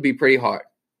 and it would be pretty hard.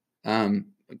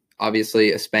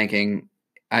 Obviously, a spanking,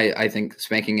 I think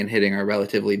spanking and hitting are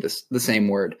relatively the same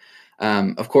word.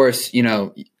 Of course,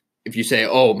 if you say,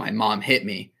 oh, my mom hit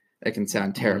me, that can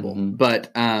sound terrible.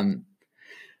 Mm-hmm.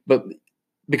 But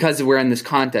because we're in this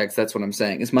context, that's what I'm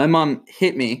saying, is my mom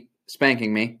hit me,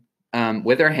 spanking me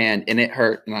with her hand, and it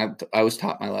hurt, and I was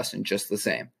taught my lesson just the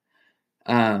same.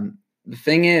 The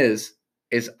thing is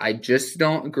I just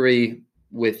don't agree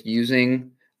with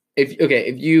using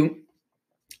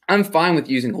I'm fine with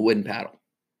using a wooden paddle.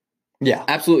 Yeah.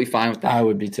 Absolutely fine with that. I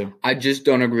would be too. I just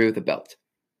don't agree with a belt.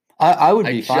 I would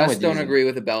be fine with it. I just don't agree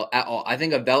with a belt at all. I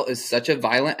think a belt is such a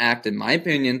violent act. In my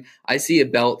opinion, I see a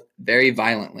belt very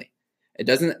violently. It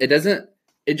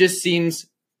just seems,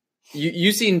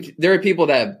 there are people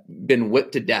that have been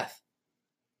whipped to death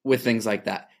with things like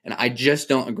that. And I just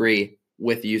don't agree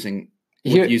with using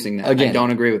that. Again, I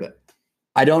don't agree with it.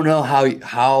 I don't know how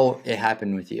it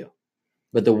happened with you,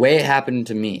 but the way it happened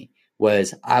to me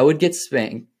was I would get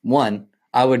spanked. One,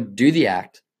 I would do the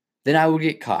act, then I would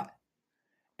get caught.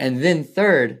 And then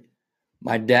third,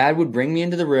 my dad would bring me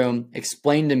into the room,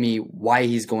 explain to me why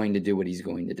he's going to do what he's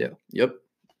going to do. Yep.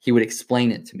 he would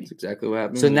explain it to me. That's exactly what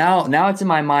happened. So now it's in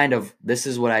my mind of this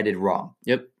is what I did wrong.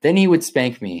 Yep. Then he would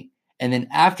spank me, and then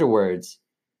afterwards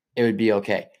it would be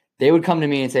okay. They would come to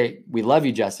me and say, "We love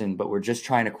you, Justin, but we're just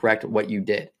trying to correct what you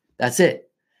did." That's it.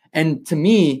 And to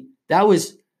me, that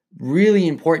was really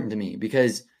important to me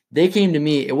because they came to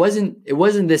me. It wasn't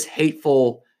this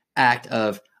hateful act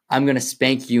of I'm going to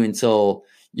spank you until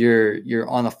you're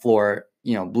on the floor,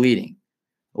 bleeding.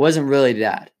 It wasn't really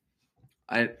that.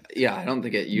 I don't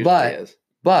think it usually is.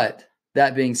 But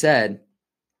that being said,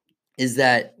 is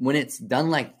that when it's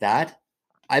done like that,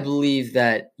 I believe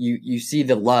that you see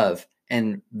the love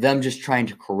and them just trying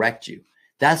to correct you.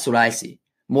 That's what I see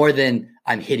more than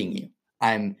I'm hitting you.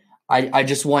 I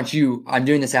just want you. I'm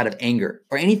doing this out of anger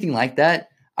or anything like that.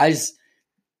 I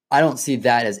don't see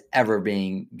that as ever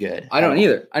being good. I don't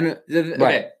either. I know. Okay,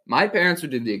 right. My parents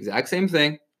would do the exact same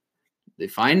thing. They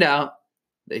find out.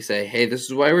 They say, "Hey, this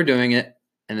is why we're doing it,"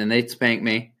 and then they'd spank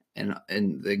me, and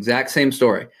the exact same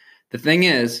story. The thing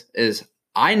is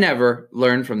I never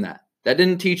learned from that. That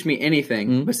didn't teach me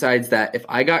anything besides that if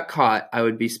I got caught, I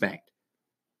would be spanked.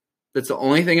 That's the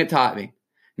only thing it taught me.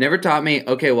 Never taught me,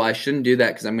 okay, well, I shouldn't do that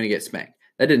because I'm going to get spanked.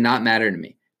 That did not matter to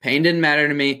me. Pain didn't matter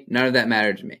to me. None of that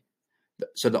mattered to me.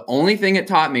 So the only thing it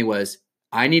taught me was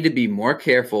I need to be more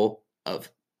careful of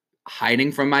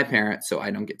hiding from my parents so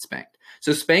I don't get spanked.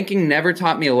 So spanking never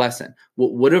taught me a lesson.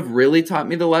 What would have really taught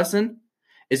me the lesson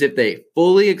is if they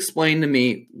fully explained to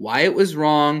me why it was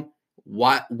wrong,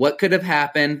 what could have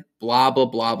happened, blah, blah,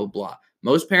 blah, blah, blah.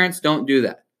 Most parents don't do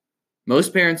that.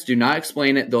 Most parents do not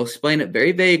explain it. They'll explain it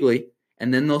very vaguely,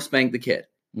 and then they'll spank the kid.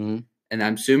 Mm-hmm. And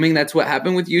I'm assuming that's what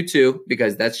happened with you too,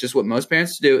 because that's just what most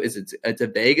parents do. Is it's a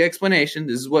vague explanation.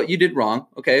 This is what you did wrong.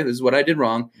 Okay, this is what I did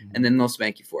wrong, and then they'll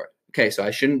spank you for it. Okay, so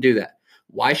I shouldn't do that.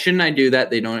 Why shouldn't I do that?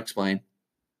 They don't explain,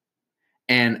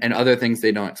 and other things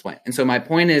they don't explain. And so my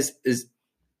point is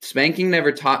spanking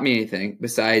never taught me anything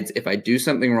besides if I do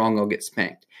something wrong, I'll get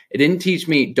spanked. It didn't teach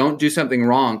me don't do something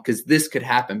wrong because this could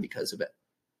happen because of it.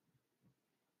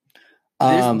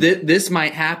 This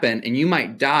might happen and you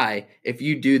might die if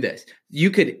you do this. You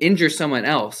could injure someone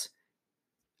else,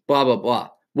 blah, blah,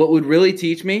 blah. What would really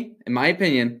teach me, in my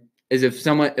opinion, is if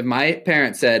my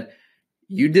parents said,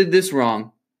 you did this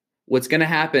wrong, what's going to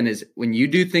happen is when you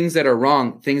do things that are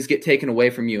wrong, things get taken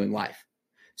away from you in life.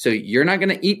 So you're not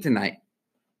going to eat tonight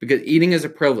because eating is a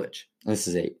privilege. This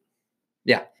is 8.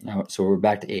 Yeah. So we're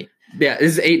back to 8. Yeah,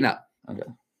 this is 8 and up. Okay.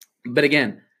 But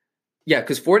again, yeah,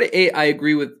 because 4 to 8, I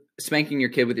agree with spanking your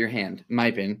kid with your hand, in my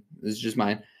opinion. This is just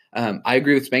mine. I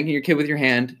agree with spanking your kid with your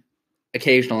hand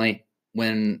occasionally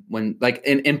when like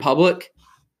in public,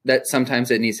 that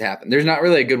sometimes it needs to happen. There's not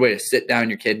really a good way to sit down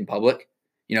your kid in public.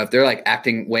 If they're like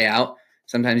acting way out,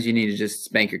 sometimes you need to just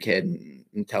spank your kid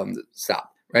and tell them to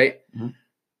stop, right? Mm-hmm.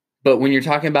 But when you're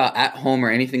talking about at home or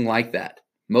anything like that,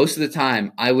 most of the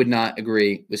time I would not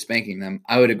agree with spanking them.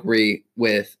 I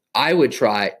would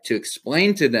try to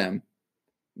explain to them,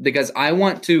 because I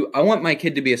want my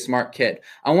kid to be a smart kid.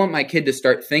 I want my kid to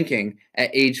start thinking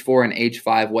at age 4 and age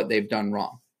 5 what they've done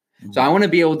wrong. Mm-hmm. So I want to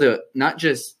be able to not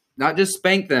just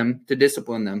spank them to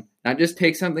discipline them, not just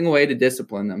take something away to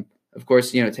discipline them. Of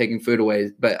course, taking food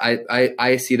away, but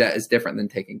I see that as different than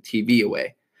taking TV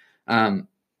away.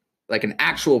 Like an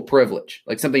actual privilege,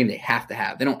 like something they have to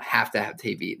have. They don't have to have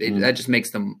TV. That just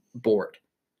makes them bored.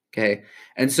 Okay.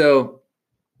 And so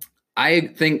I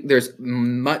think there's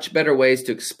much better ways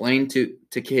to explain to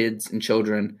kids and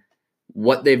children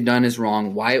what they've done is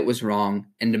wrong, why it was wrong,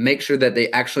 and to make sure that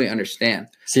they actually understand.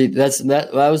 See, that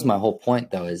was my whole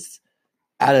point, though, is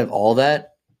out of all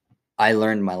that, I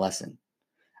learned my lesson.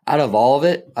 Out of all of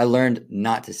it, I learned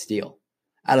not to steal.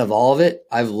 Out of all of it,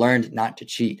 I've learned not to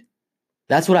cheat.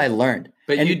 That's what I learned.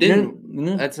 But you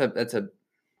didn't. That's a.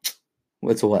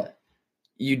 What's a what?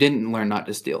 You didn't learn not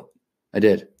to steal. I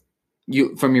did.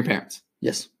 You from your parents?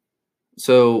 Yes.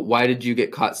 So why did you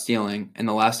get caught stealing? And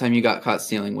the last time you got caught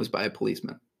stealing was by a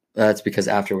policeman. That's because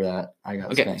after that I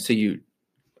got spanked. So you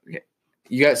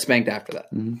got spanked after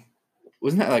that. Mm-hmm.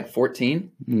 Wasn't that like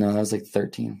 14? No, that was like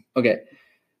 13. Okay.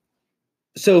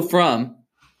 So from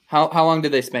how long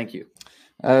did they spank you?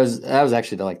 That was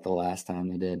actually the last time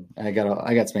they did. I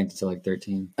got spanked until like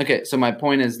 13. Okay, so my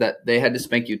point is that they had to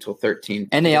spank you till 13.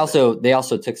 And they also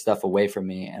took stuff away from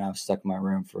me, and I was stuck in my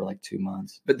room for like 2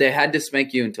 months. But they had to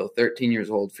spank you until 13 years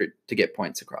old to get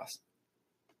points across.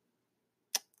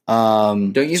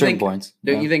 Don't you think points?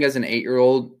 Don't you think as an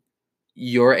 8-year-old,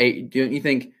 don't you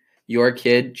think your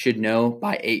kid should know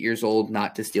by 8 years old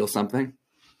not to steal something?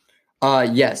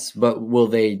 Yes, but will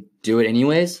they do it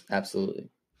anyways? Absolutely.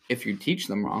 If you teach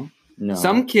them wrong. No.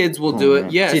 Some kids will do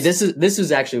it, yes. See, this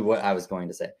is actually what I was going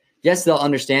to say. yes, they'll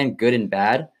understand good and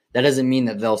bad. That doesn't mean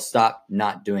that they'll stop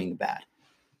not doing the bad.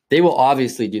 They will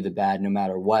obviously do the bad no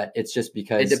matter what. It's just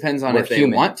because it depends on if they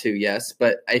want to, yes.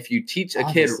 But if you teach a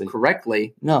kid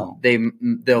correctly, no,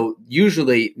 they'll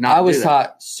usually not. I was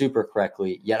taught super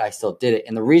correctly, yet I still did it.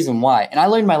 And the reason why, and I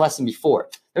learned my lesson before.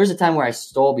 There was a time where I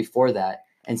stole before that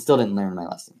and still didn't learn my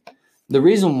lesson. The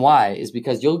reason why is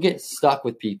because you'll get stuck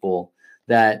with people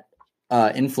that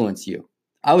influence you.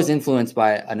 I was influenced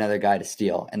by another guy to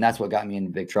steal, and that's what got me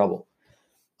into big trouble.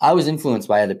 I was influenced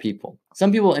by other people.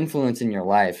 Some people influence in your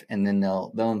life, and then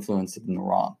they'll influence it in the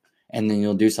wrong, and then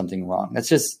you'll do something wrong. That's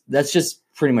just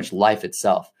pretty much life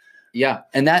itself. Yeah.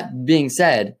 And that being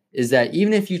said, is that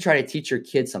even if you try to teach your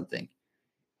kid something,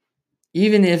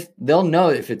 even if they'll know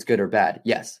if it's good or bad,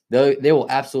 yes, they will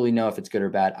absolutely know if it's good or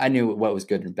bad. I knew what was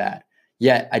good and bad,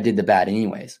 yet I did the bad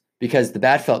anyways because the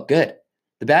bad felt good.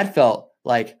 The bad felt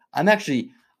like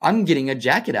I'm getting a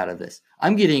jacket out of this.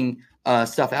 I'm getting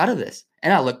stuff out of this.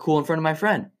 And I look cool in front of my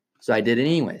friend. So I did it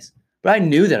anyways. But I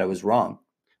knew that I was wrong.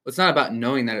 It's not about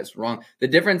knowing that it's wrong. The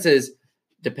difference is,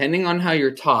 depending on how you're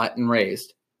taught and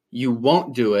raised, you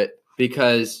won't do it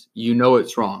because you know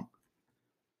it's wrong.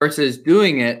 Versus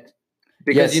doing it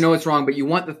because you know it's wrong, but you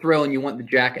want the thrill and you want the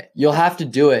jacket. You'll have to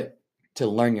do it to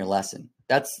learn your lesson.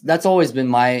 That's always been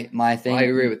my thing. I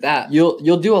agree with that.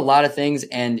 You'll do a lot of things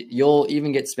and you'll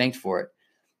even get spanked for it.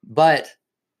 But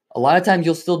a lot of times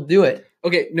you'll still do it.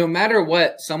 Okay, no matter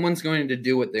what, someone's going to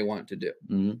do what they want to do.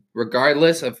 Mm-hmm.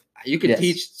 Regardless of, you can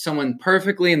teach someone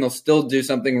perfectly and they'll still do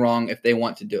something wrong if they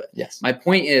want to do it. Yes. My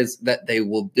point is that they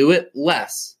will do it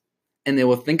less and they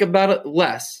will think about it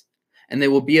less and they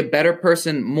will be a better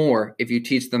person more if you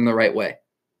teach them the right way.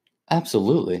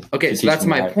 Absolutely. Okay, so that's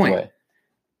my point. Way.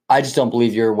 I just don't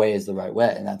believe your way is the right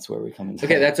way, and that's where we come into.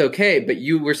 Okay, that's okay, but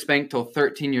you were spanked till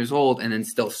 13 years old and then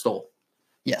still stole.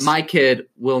 Yes. My kid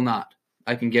will not.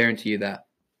 I can guarantee you that.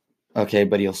 Okay,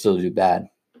 but he'll still do bad.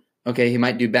 Okay, he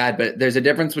might do bad, but there's a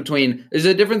difference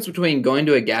between going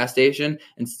to a gas station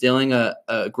and stealing a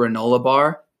granola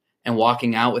bar and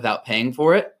walking out without paying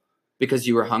for it because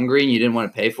you were hungry and you didn't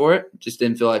want to pay for it, just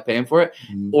didn't feel like paying for it,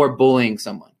 or bullying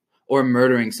someone, or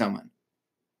murdering someone,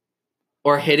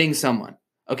 or hitting someone.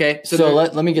 Okay, so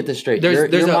let me get this straight. Your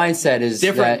mindset is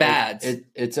different bads.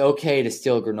 It's okay to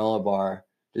steal a granola bar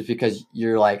just because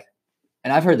you're like,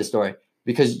 and I've heard the story,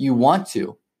 because you want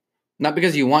to. Not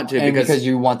because you want to. And because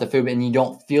you want the food and you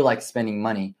don't feel like spending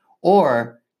money.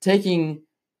 Or taking,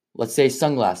 let's say,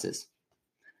 sunglasses.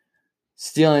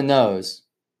 Stealing those,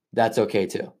 that's okay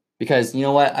too. Because you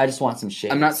know what? I just want some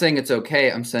shade. I'm not saying it's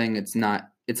okay. I'm saying it's not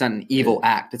an evil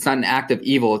act. It's not an act of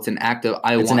evil. It's an act of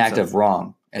It's an act of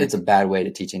wrong. And it's a bad way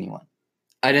to teach anyone.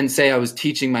 I didn't say I was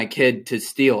teaching my kid to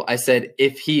steal. I said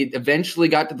if he eventually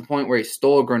got to the point where he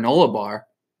stole a granola bar,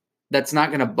 that's not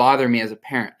going to bother me as a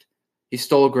parent. He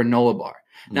stole a granola bar.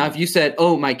 Mm. Now, if you said,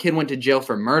 oh, my kid went to jail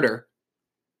for murder,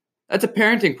 that's a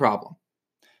parenting problem.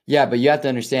 Yeah, but you have to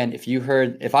understand,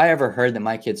 if I ever heard that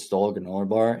my kid stole a granola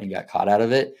bar and got caught out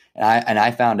of it, and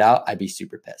I found out, I'd be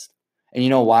super pissed. And you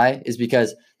know why? Is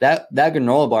because that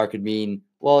granola bar could mean,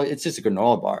 well, it's just a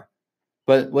granola bar.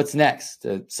 But what's next?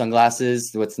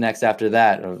 Sunglasses? What's next after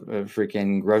that? A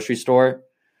freaking grocery store?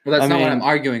 Well, that's not what I'm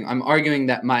arguing. I'm arguing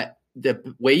that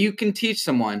the way you can teach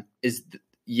someone is,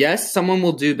 yes, someone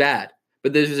will do bad.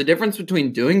 But there's a difference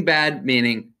between doing bad,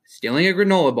 meaning stealing a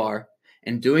granola bar,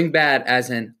 and doing bad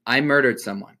as in, I murdered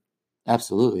someone.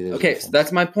 Absolutely. Okay, so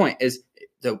that's my point. Is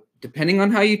depending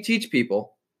on how you teach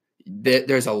people,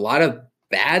 there's a lot of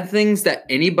bad things that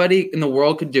anybody in the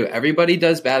world could do. Everybody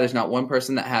does bad. There's not one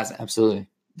person that hasn't. Absolutely.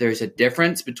 There's a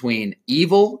difference between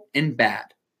evil and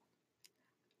bad.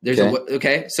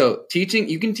 So teaching,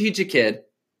 you can teach a kid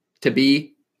to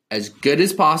be as good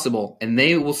as possible and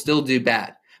they will still do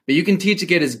bad. But you can teach a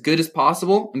kid as good as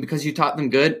possible, and because you taught them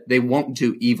good, they won't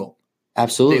do evil.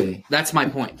 Absolutely. That's my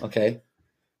point. Okay.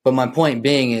 But my point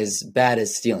being is bad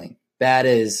is stealing. Bad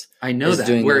is I know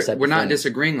that. We're not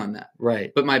disagreeing on that.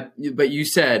 Right. But you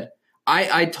said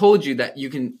I told you that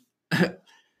you can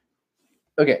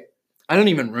Okay. I don't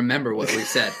even remember what we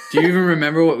said. Do you even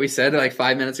remember what we said like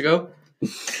 5 minutes ago?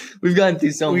 We've gone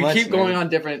through so much. We keep going on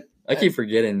different I keep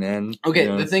forgetting, man. Okay,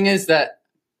 the thing is that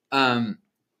my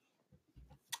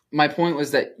point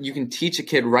was that you can teach a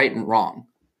kid right and wrong.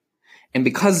 And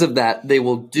because of that, they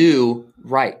will do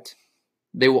right.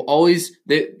 They will always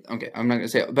I'm not going to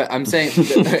say it, but I'm saying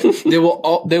they will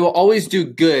always do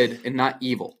good and not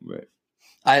evil. Right.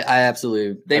 I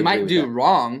absolutely They might do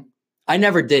wrong. I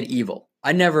never did evil.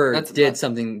 I never did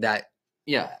something that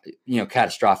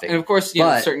catastrophic. And of course,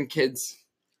 certain kids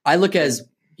I look as,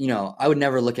 I would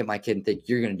never look at my kid and think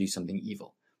you're going to do something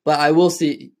evil. But I will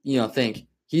think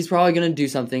he's probably going to do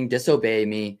something, disobey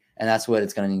me, and that's what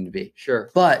it's going to need to be. Sure.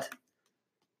 But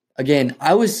again,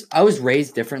 I was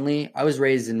raised differently. I was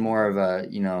raised in more of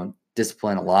a,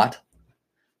 discipline a lot.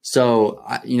 So,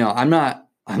 I'm not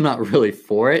really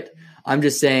for it. I'm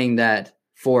just saying that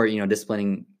for,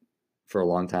 disciplining for a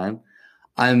long time,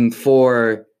 I'm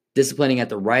for disciplining at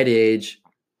the right age,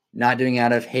 not doing it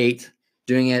out of hate,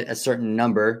 doing it a certain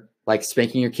number, like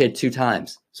spanking your kid 2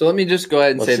 times. So let me just go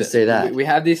ahead and say that. We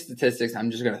have these statistics.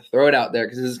 I'm just going to throw it out there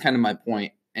because this is kind of my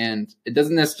point. And it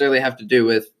doesn't necessarily have to do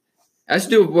with, it has to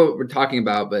do with what we're talking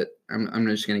about, but I'm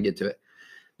just going to get to it.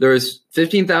 There's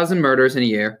 15,000 murders in a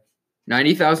year,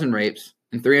 90,000 rapes,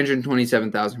 and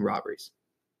 327,000 robberies.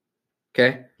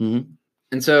 Okay? Mm-hmm.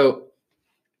 And so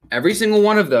every single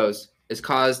one of those is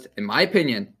caused, in my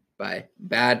opinion, by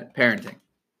bad parenting.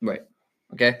 Right.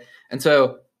 Okay? And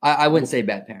so I wouldn't say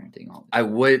bad parenting. I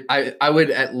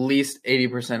would at least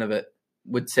 80% of it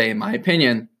would say, in my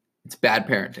opinion, it's bad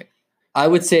parenting. I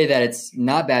would say that it's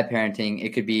not bad parenting.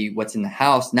 It could be what's in the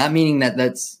house, not meaning that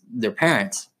that's their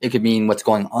parents. It could mean what's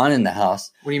going on in the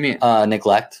house. What do you mean?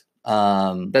 Neglect.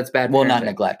 That's bad parenting. Well, not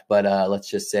neglect, but let's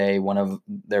just say one of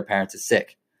their parents is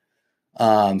sick.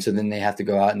 So then they have to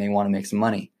go out and they want to make some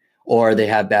money, or they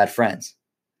have bad friends.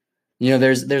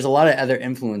 There's a lot of other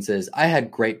influences. I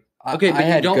had great. Okay, but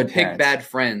you don't pick parents. bad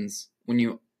friends when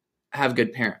you have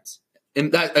good parents.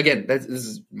 And that, again, this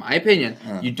is my opinion.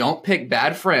 You don't pick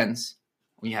bad friends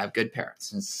when you have good parents.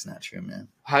 That's not true, man.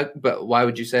 But why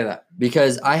would you say that?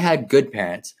 Because I had good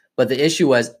parents, but the issue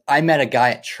was I met a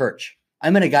guy at church.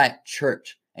 And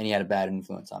he had a bad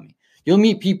influence on me. You'll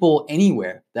meet people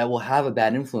anywhere that will have a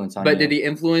bad influence on you. But did he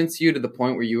influence you to the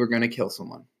point where you were going to kill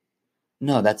someone?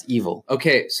 No, that's evil.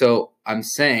 Okay, so I'm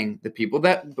saying the people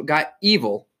that got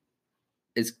evil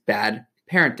is bad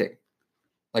parenting.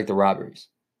 Like the robberies.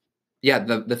 Yeah,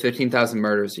 the 15,000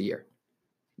 murders a year.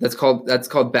 That's called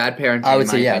bad parenting. I would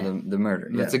say, the murder.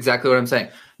 That's exactly what I'm saying.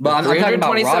 But I'm talking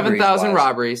about 327,000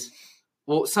 robberies.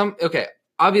 Well,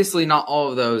 obviously not all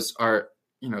of those are,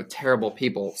 terrible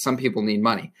people. Some people need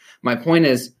money. My point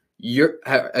is,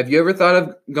 have you ever thought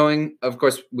of going? Of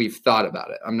course, we've thought about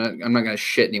it. I'm not going to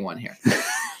shit anyone here.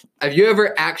 Have you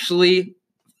ever actually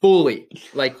fully,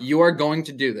 like you are going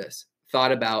to do this,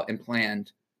 thought about and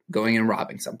planned going and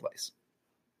robbing someplace?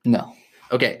 No.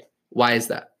 Okay. Why is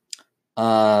that?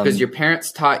 Because your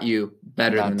parents taught you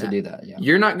better than to do that. Yeah.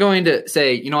 You're not going to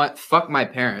say, you know what, fuck my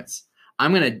parents.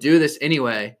 I'm going to do this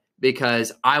anyway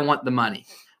because I want the money.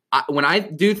 When I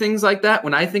do things like that,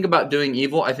 when I think about doing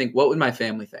evil, I think, what would my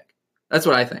family think? That's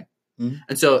what I think. Mm-hmm.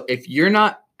 And so if you're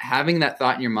not having that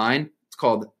thought in your mind, it's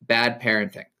called bad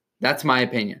parenting. That's my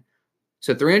opinion.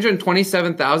 So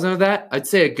 327,000 of that, I'd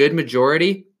say a good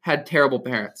majority had terrible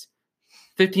parents.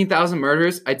 15,000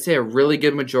 murders, I'd say a really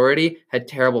good majority had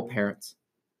terrible parents.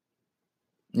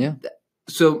 Yeah.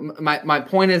 So my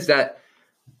point is that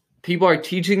people are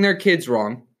teaching their kids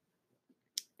wrong.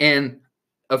 And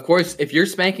of course, if you're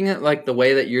spanking it like the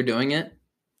way that you're doing it,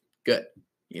 good.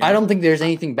 I don't think there's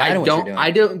anything bad in what you're doing.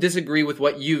 I don't disagree with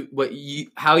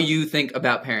how you think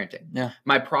about parenting. Yeah.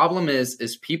 My problem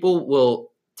is people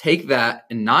will take that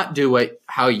and not do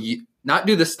not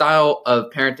do the style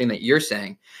of parenting that you're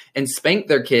saying and spank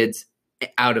their kids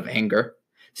out of anger,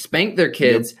 spank their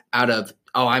kids out of,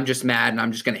 oh, I'm just mad and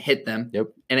I'm just going to hit them. Yep.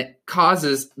 And it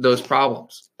causes those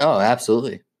problems. Oh,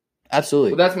 absolutely.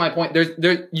 Absolutely. Well, that's my point.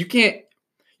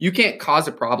 You can't cause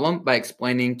a problem by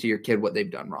explaining to your kid what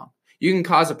they've done wrong. You can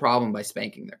cause a problem by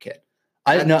spanking their kid.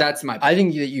 That's my point. I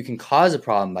think that you can cause a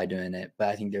problem by doing it, but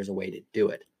I think there's a way to do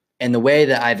it. And the way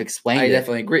that I've explained it. I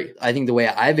definitely agree. I think the way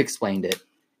I've explained it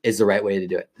is the right way to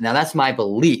do it. Now, that's my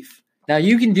belief. Now,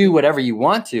 you can do whatever you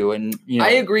want to. And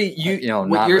I agree.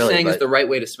 What you're saying is the right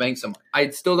way to spank someone. I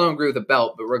still don't agree with a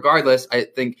belt, but regardless, I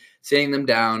think sitting them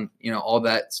down, all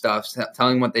that stuff,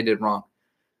 telling them what they did wrong.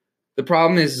 The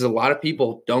problem is a lot of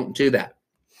people don't do that.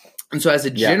 And so as a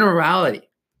generality,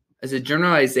 as a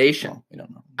generalization,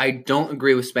 I don't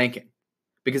agree with spanking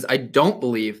because I don't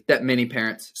believe that many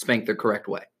parents spank the correct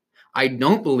way. I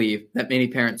don't believe that many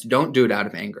parents don't do it out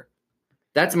of anger.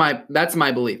 That's my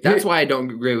belief. That's why I don't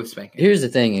agree with spanking. Here's the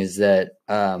thing is that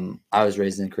I was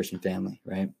raised in a Christian family,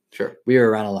 right? Sure. We were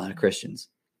around a lot of Christians.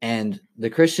 And the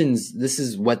Christians, this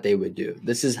is what they would do.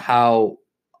 This is how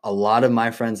a lot of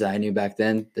my friends that I knew back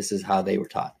then, this is how they were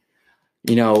taught.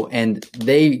 And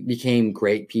they became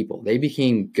great people. They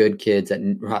became good kids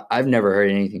that I've never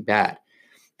heard anything bad.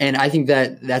 And I think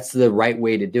that that's the right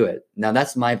way to do it. Now,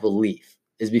 that's my belief,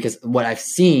 is because what I've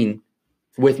seen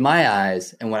with my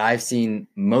eyes and what I've seen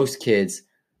most kids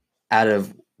out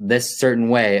of this certain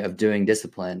way of doing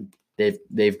discipline,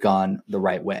 they've gone the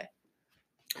right way.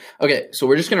 Okay, so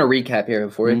we're just going to recap here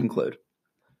before we conclude.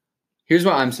 Here's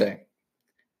what I'm saying.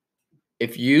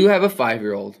 If you have a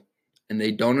 5-year-old and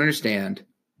they don't understand,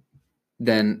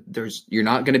 then you're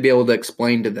not going to be able to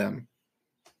explain to them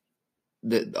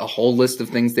a whole list of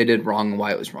things they did wrong and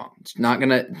why it was wrong. It's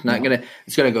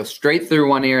gonna go straight through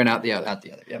one ear and out the other.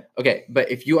 Yep. Okay,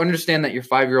 but if you understand that your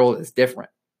 5-year-old is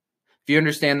different, if you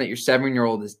understand that your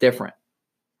 7-year-old is different,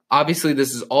 obviously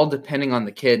this is all depending on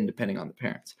the kid and depending on the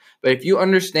parents. But if you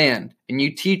understand and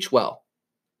you teach well,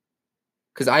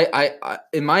 because I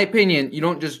in my opinion,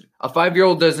 a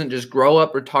 5-year-old doesn't just grow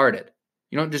up retarded.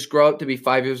 You don't just grow up to be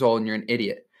 5 years old and you're an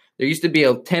idiot. There used to be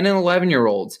 10 and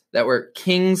 11-year-olds that were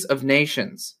kings of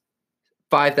nations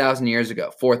 5,000 years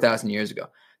ago, 4,000 years ago.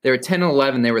 They were 10 and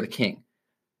 11, they were the king.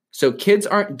 So kids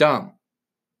aren't dumb.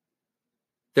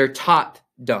 They're taught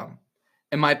dumb.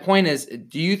 And my point is,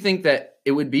 do you think that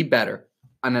it would be better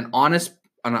on an honest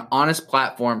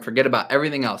platform, forget about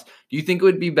everything else, do you think it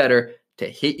would be better to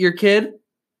hit your kid,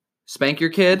 spank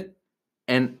your kid,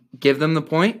 and give them the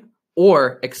point,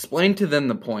 or explain to them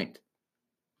the point?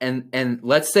 And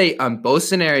let's say on both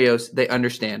scenarios, they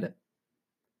understand it.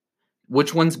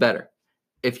 Which one's better?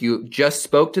 If you just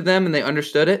spoke to them and they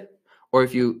understood it, or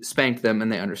if you spanked them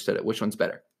and they understood it, which one's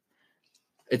better?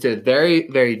 It's a very,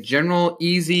 very general,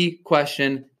 easy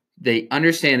question. They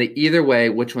understand it either way.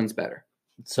 Which one's better?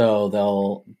 So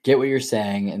they'll get what you're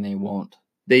saying and they won't.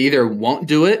 They either won't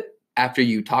do it after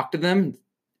you talk to them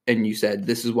and you said,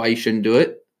 this is why you shouldn't do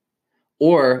it,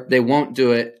 or they won't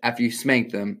do it after you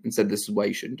spank them and said, this is why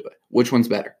you shouldn't do it. Which one's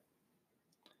better?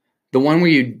 The one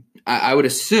where I would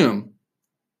assume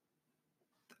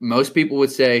most people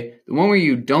would say the one where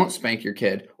you don't spank your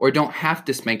kid or don't have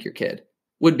to spank your kid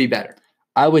would be better.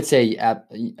 I would say,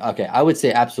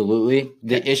 absolutely.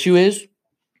 The issue is,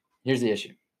 here's the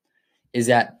issue, is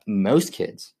that most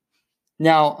kids,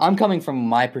 now I'm coming from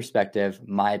my perspective,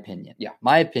 my opinion. Yeah.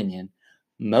 My opinion,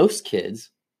 most kids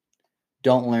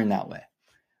don't learn that way.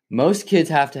 Most kids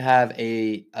have to have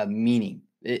a meaning.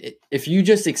 If you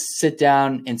just sit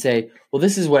down and say, well,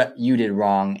 this is what you did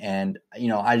wrong, and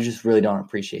I just really don't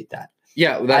appreciate that.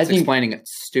 Yeah, well, that's explaining it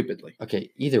stupidly.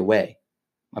 Okay, either way,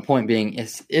 my point being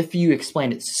is if you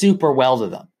explain it super well to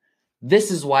them,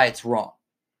 this is why it's wrong.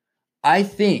 I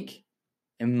think,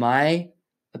 in my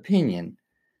opinion,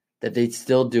 that they'd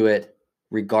still do it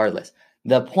regardless.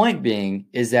 The point being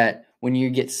is that when you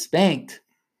get spanked,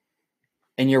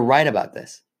 and you're right about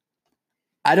this,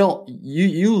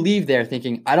 you leave there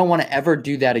thinking, I don't want to ever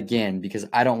do that again because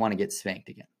I don't want to get spanked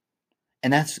again.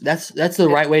 And that's the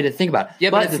right way to think about it.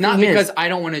 Yeah, but it's not because I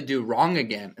don't want to do wrong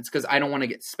again. It's because I don't want to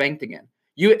get spanked again.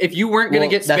 If you weren't going to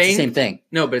get spanked, that's the same thing.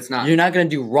 No, but it's not. You're not going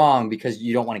to do wrong because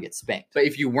you don't want to get spanked. But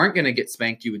if you weren't going to get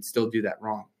spanked, you would still do that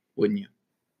wrong, wouldn't you?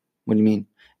 What do you mean?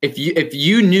 If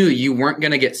you knew you weren't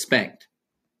going to get spanked,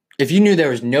 if you knew there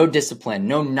was no discipline,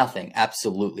 no nothing,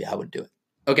 absolutely, I would do it.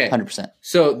 Okay. 100%.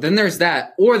 So then there's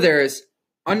that, or there's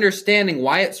understanding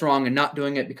why it's wrong and not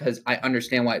doing it because I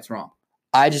understand why it's wrong.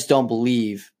 I just don't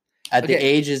believe at the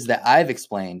ages that I've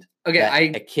explained.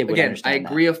 Okay, a kid would understand. I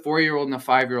agree. A 4-year-old and a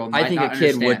 5-year-old. I think a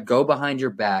kid would go behind your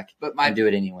back and do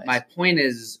it anyway. My point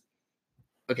is,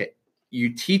 okay,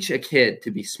 you teach a kid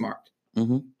to be smart.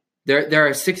 Mm-hmm. There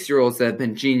are 6-year-olds that have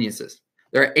been geniuses.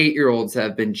 There are 8-year-olds that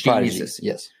have been geniuses. Prodigies,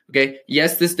 yes. Okay.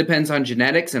 Yes, this depends on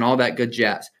genetics and all that good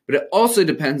jazz, but it also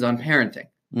depends on parenting.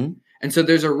 Mm-hmm. And so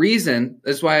there's a reason.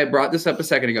 That's why I brought this up a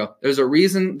second ago. There's a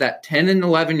reason that 10 and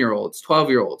 11-year-olds,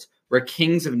 12-year-olds were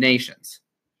kings of nations.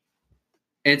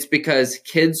 And it's because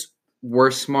kids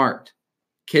were smart.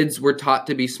 Kids were taught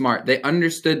to be smart. They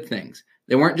understood things.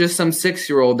 They weren't just some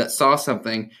 6-year-old that saw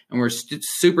something and were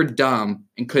super dumb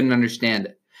and couldn't understand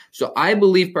it. So I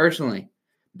believe personally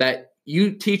that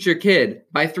you teach your kid,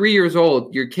 by 3 years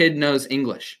old, your kid knows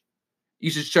English.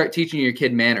 You should start teaching your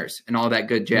kid manners and all that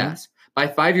good jazz. Mm-hmm. By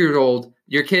 5 years old,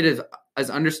 your kid has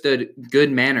understood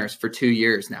good manners for 2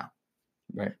 years now.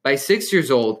 Right. By 6 years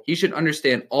old, he should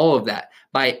understand all of that.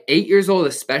 By 8 years old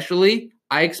especially,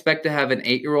 I expect to have an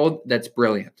 8-year-old that's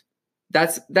brilliant.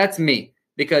 That's me,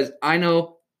 because I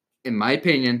know, in my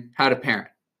opinion, how to parent.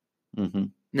 Mm-hmm.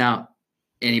 Now,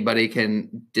 anybody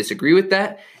can disagree with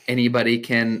that. Anybody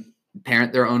can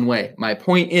parent their own way. My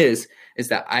point is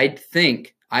that I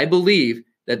believe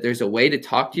that there's a way to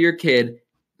talk to your kid,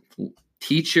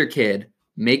 teach your kid,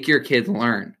 make your kid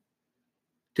learn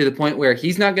to the point where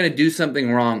he's not going to do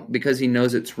something wrong because he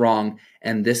knows it's wrong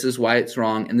and this is why it's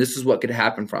wrong and this is what could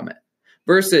happen from it,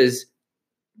 versus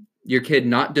your kid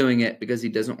not doing it because he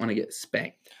doesn't want to get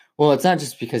spanked. Well, it's not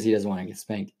just because he doesn't want to get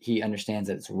spanked. He understands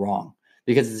that it's wrong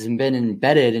because it's been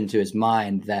embedded into his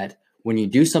mind that when you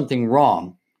do something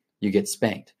wrong, you get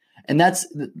spanked. And that's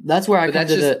where I But come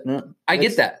that's to I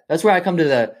get that. That's where I come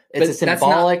to it's a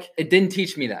symbolic. It didn't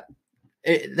teach me that.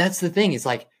 That's the thing. It's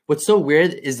like, what's so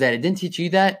weird is that it didn't teach you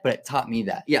that, but it taught me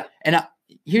that. Yeah. And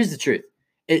here's the truth.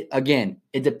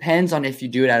 It depends on if you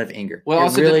do it out of anger. Well, it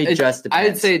also really just depends.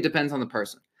 I'd say it depends on the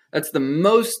person. That's the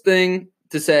most thing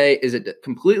to say is it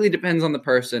completely depends on the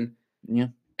person. Yeah.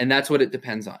 And that's what it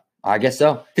depends on. I guess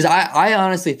so. Because I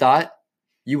honestly thought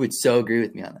you would so agree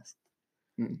with me on this.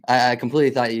 I completely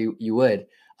thought you would.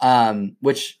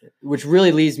 Which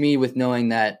really leaves me with knowing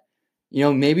that,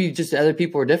 maybe just other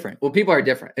people are different. Well, people are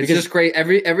different. It's just great.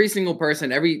 Every single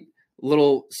person, every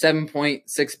little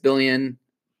 7.6 billion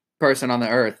person on the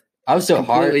earth, I was so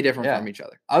completely different from each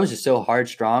other. I was just so hard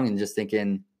strong and just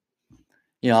thinking,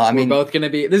 we're both going to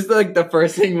be, this is like the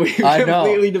first thing we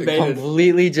completely debated.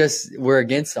 Completely just, we're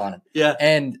against on it. Yeah.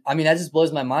 And I mean, that just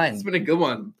blows my mind. It's been a good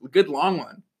one. A good long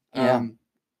one. Yeah.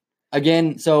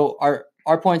 Again, so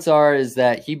our points is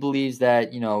that he believes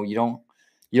that, you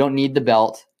don't need the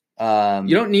belt.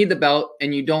 You don't need the belt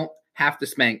and you don't have to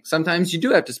spank. Sometimes you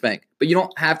do have to spank, but you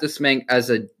don't have to spank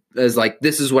as like,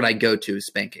 this is what I go to is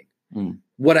spanking.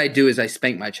 What I do is I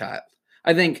spank my child.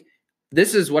 I think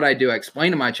this is what I do. I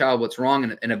explain to my child what's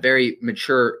wrong in a very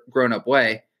mature, grown-up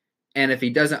way. And if he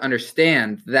doesn't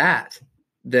understand that,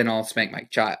 then I'll spank my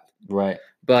child. Right.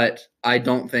 But I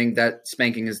don't think that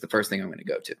spanking is the first thing I'm going to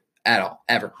go to at all,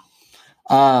 ever.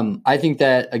 I think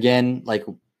that, again, like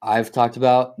I've talked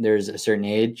about, there's a certain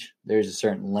age, there's a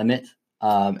certain limit,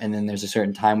 and then there's a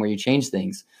certain time where you change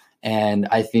things. And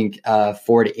I think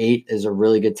 4 to 8 is a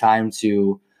really good time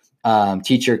to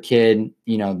teach your kid,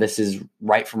 this is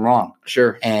right from wrong.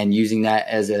 Sure. And using that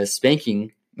as a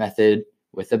spanking method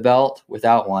with a belt,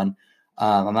 without one.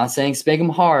 I'm not saying spank them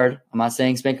hard. I'm not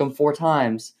saying spank them 4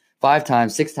 times, 5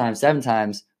 times, 6 times, 7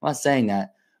 times. I'm not saying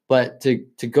that. But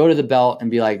to go to the belt and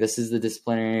be like, this is the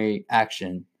disciplinary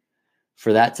action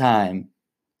for that time.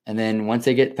 And then once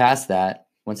they get past that,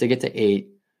 once they get to 8,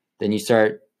 then you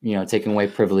start, taking away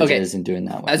privileges and doing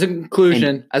that way. As a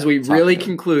conclusion, as we really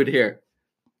conclude here,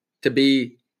 to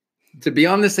be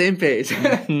on the same page,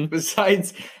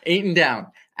 besides 8 and down,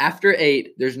 after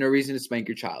 8, there's no reason to spank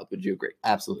your child. Would you agree?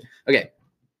 Absolutely. Okay.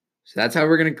 So that's how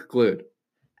we're going to conclude.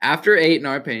 After 8, in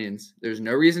our opinions, there's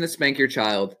no reason to spank your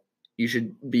child. You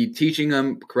should be teaching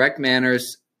them correct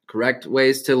manners, correct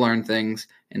ways to learn things,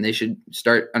 and they should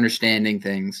start understanding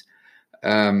things.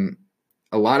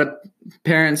 A lot of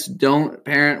parents don't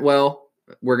parent well.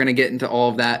 We're going to get into all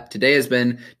of that. Today has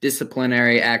been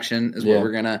disciplinary action is what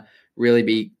we're going to really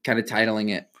be kind of titling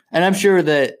it. And I'm sure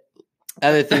that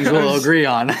other things we'll agree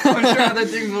on. I'm sure other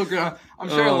things will agree on. I'm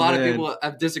sure a lot of people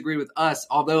have disagreed with us,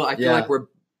 although I feel like we're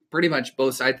pretty much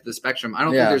both sides of the spectrum. I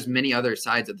don't think there's many other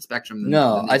sides of the spectrum. Than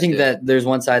I think that there's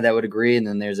one side that would agree, and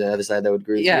then there's the other side that would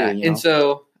agree. Yeah, too, and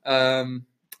so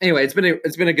anyway, it's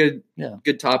been a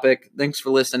good topic. Thanks for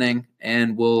listening,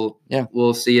 and we'll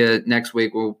see you next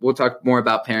week. We'll talk more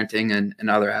about parenting and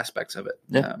other aspects of it.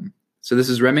 Yeah. So this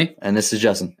is Remy, and this is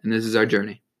Justin, and this is our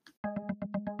journey.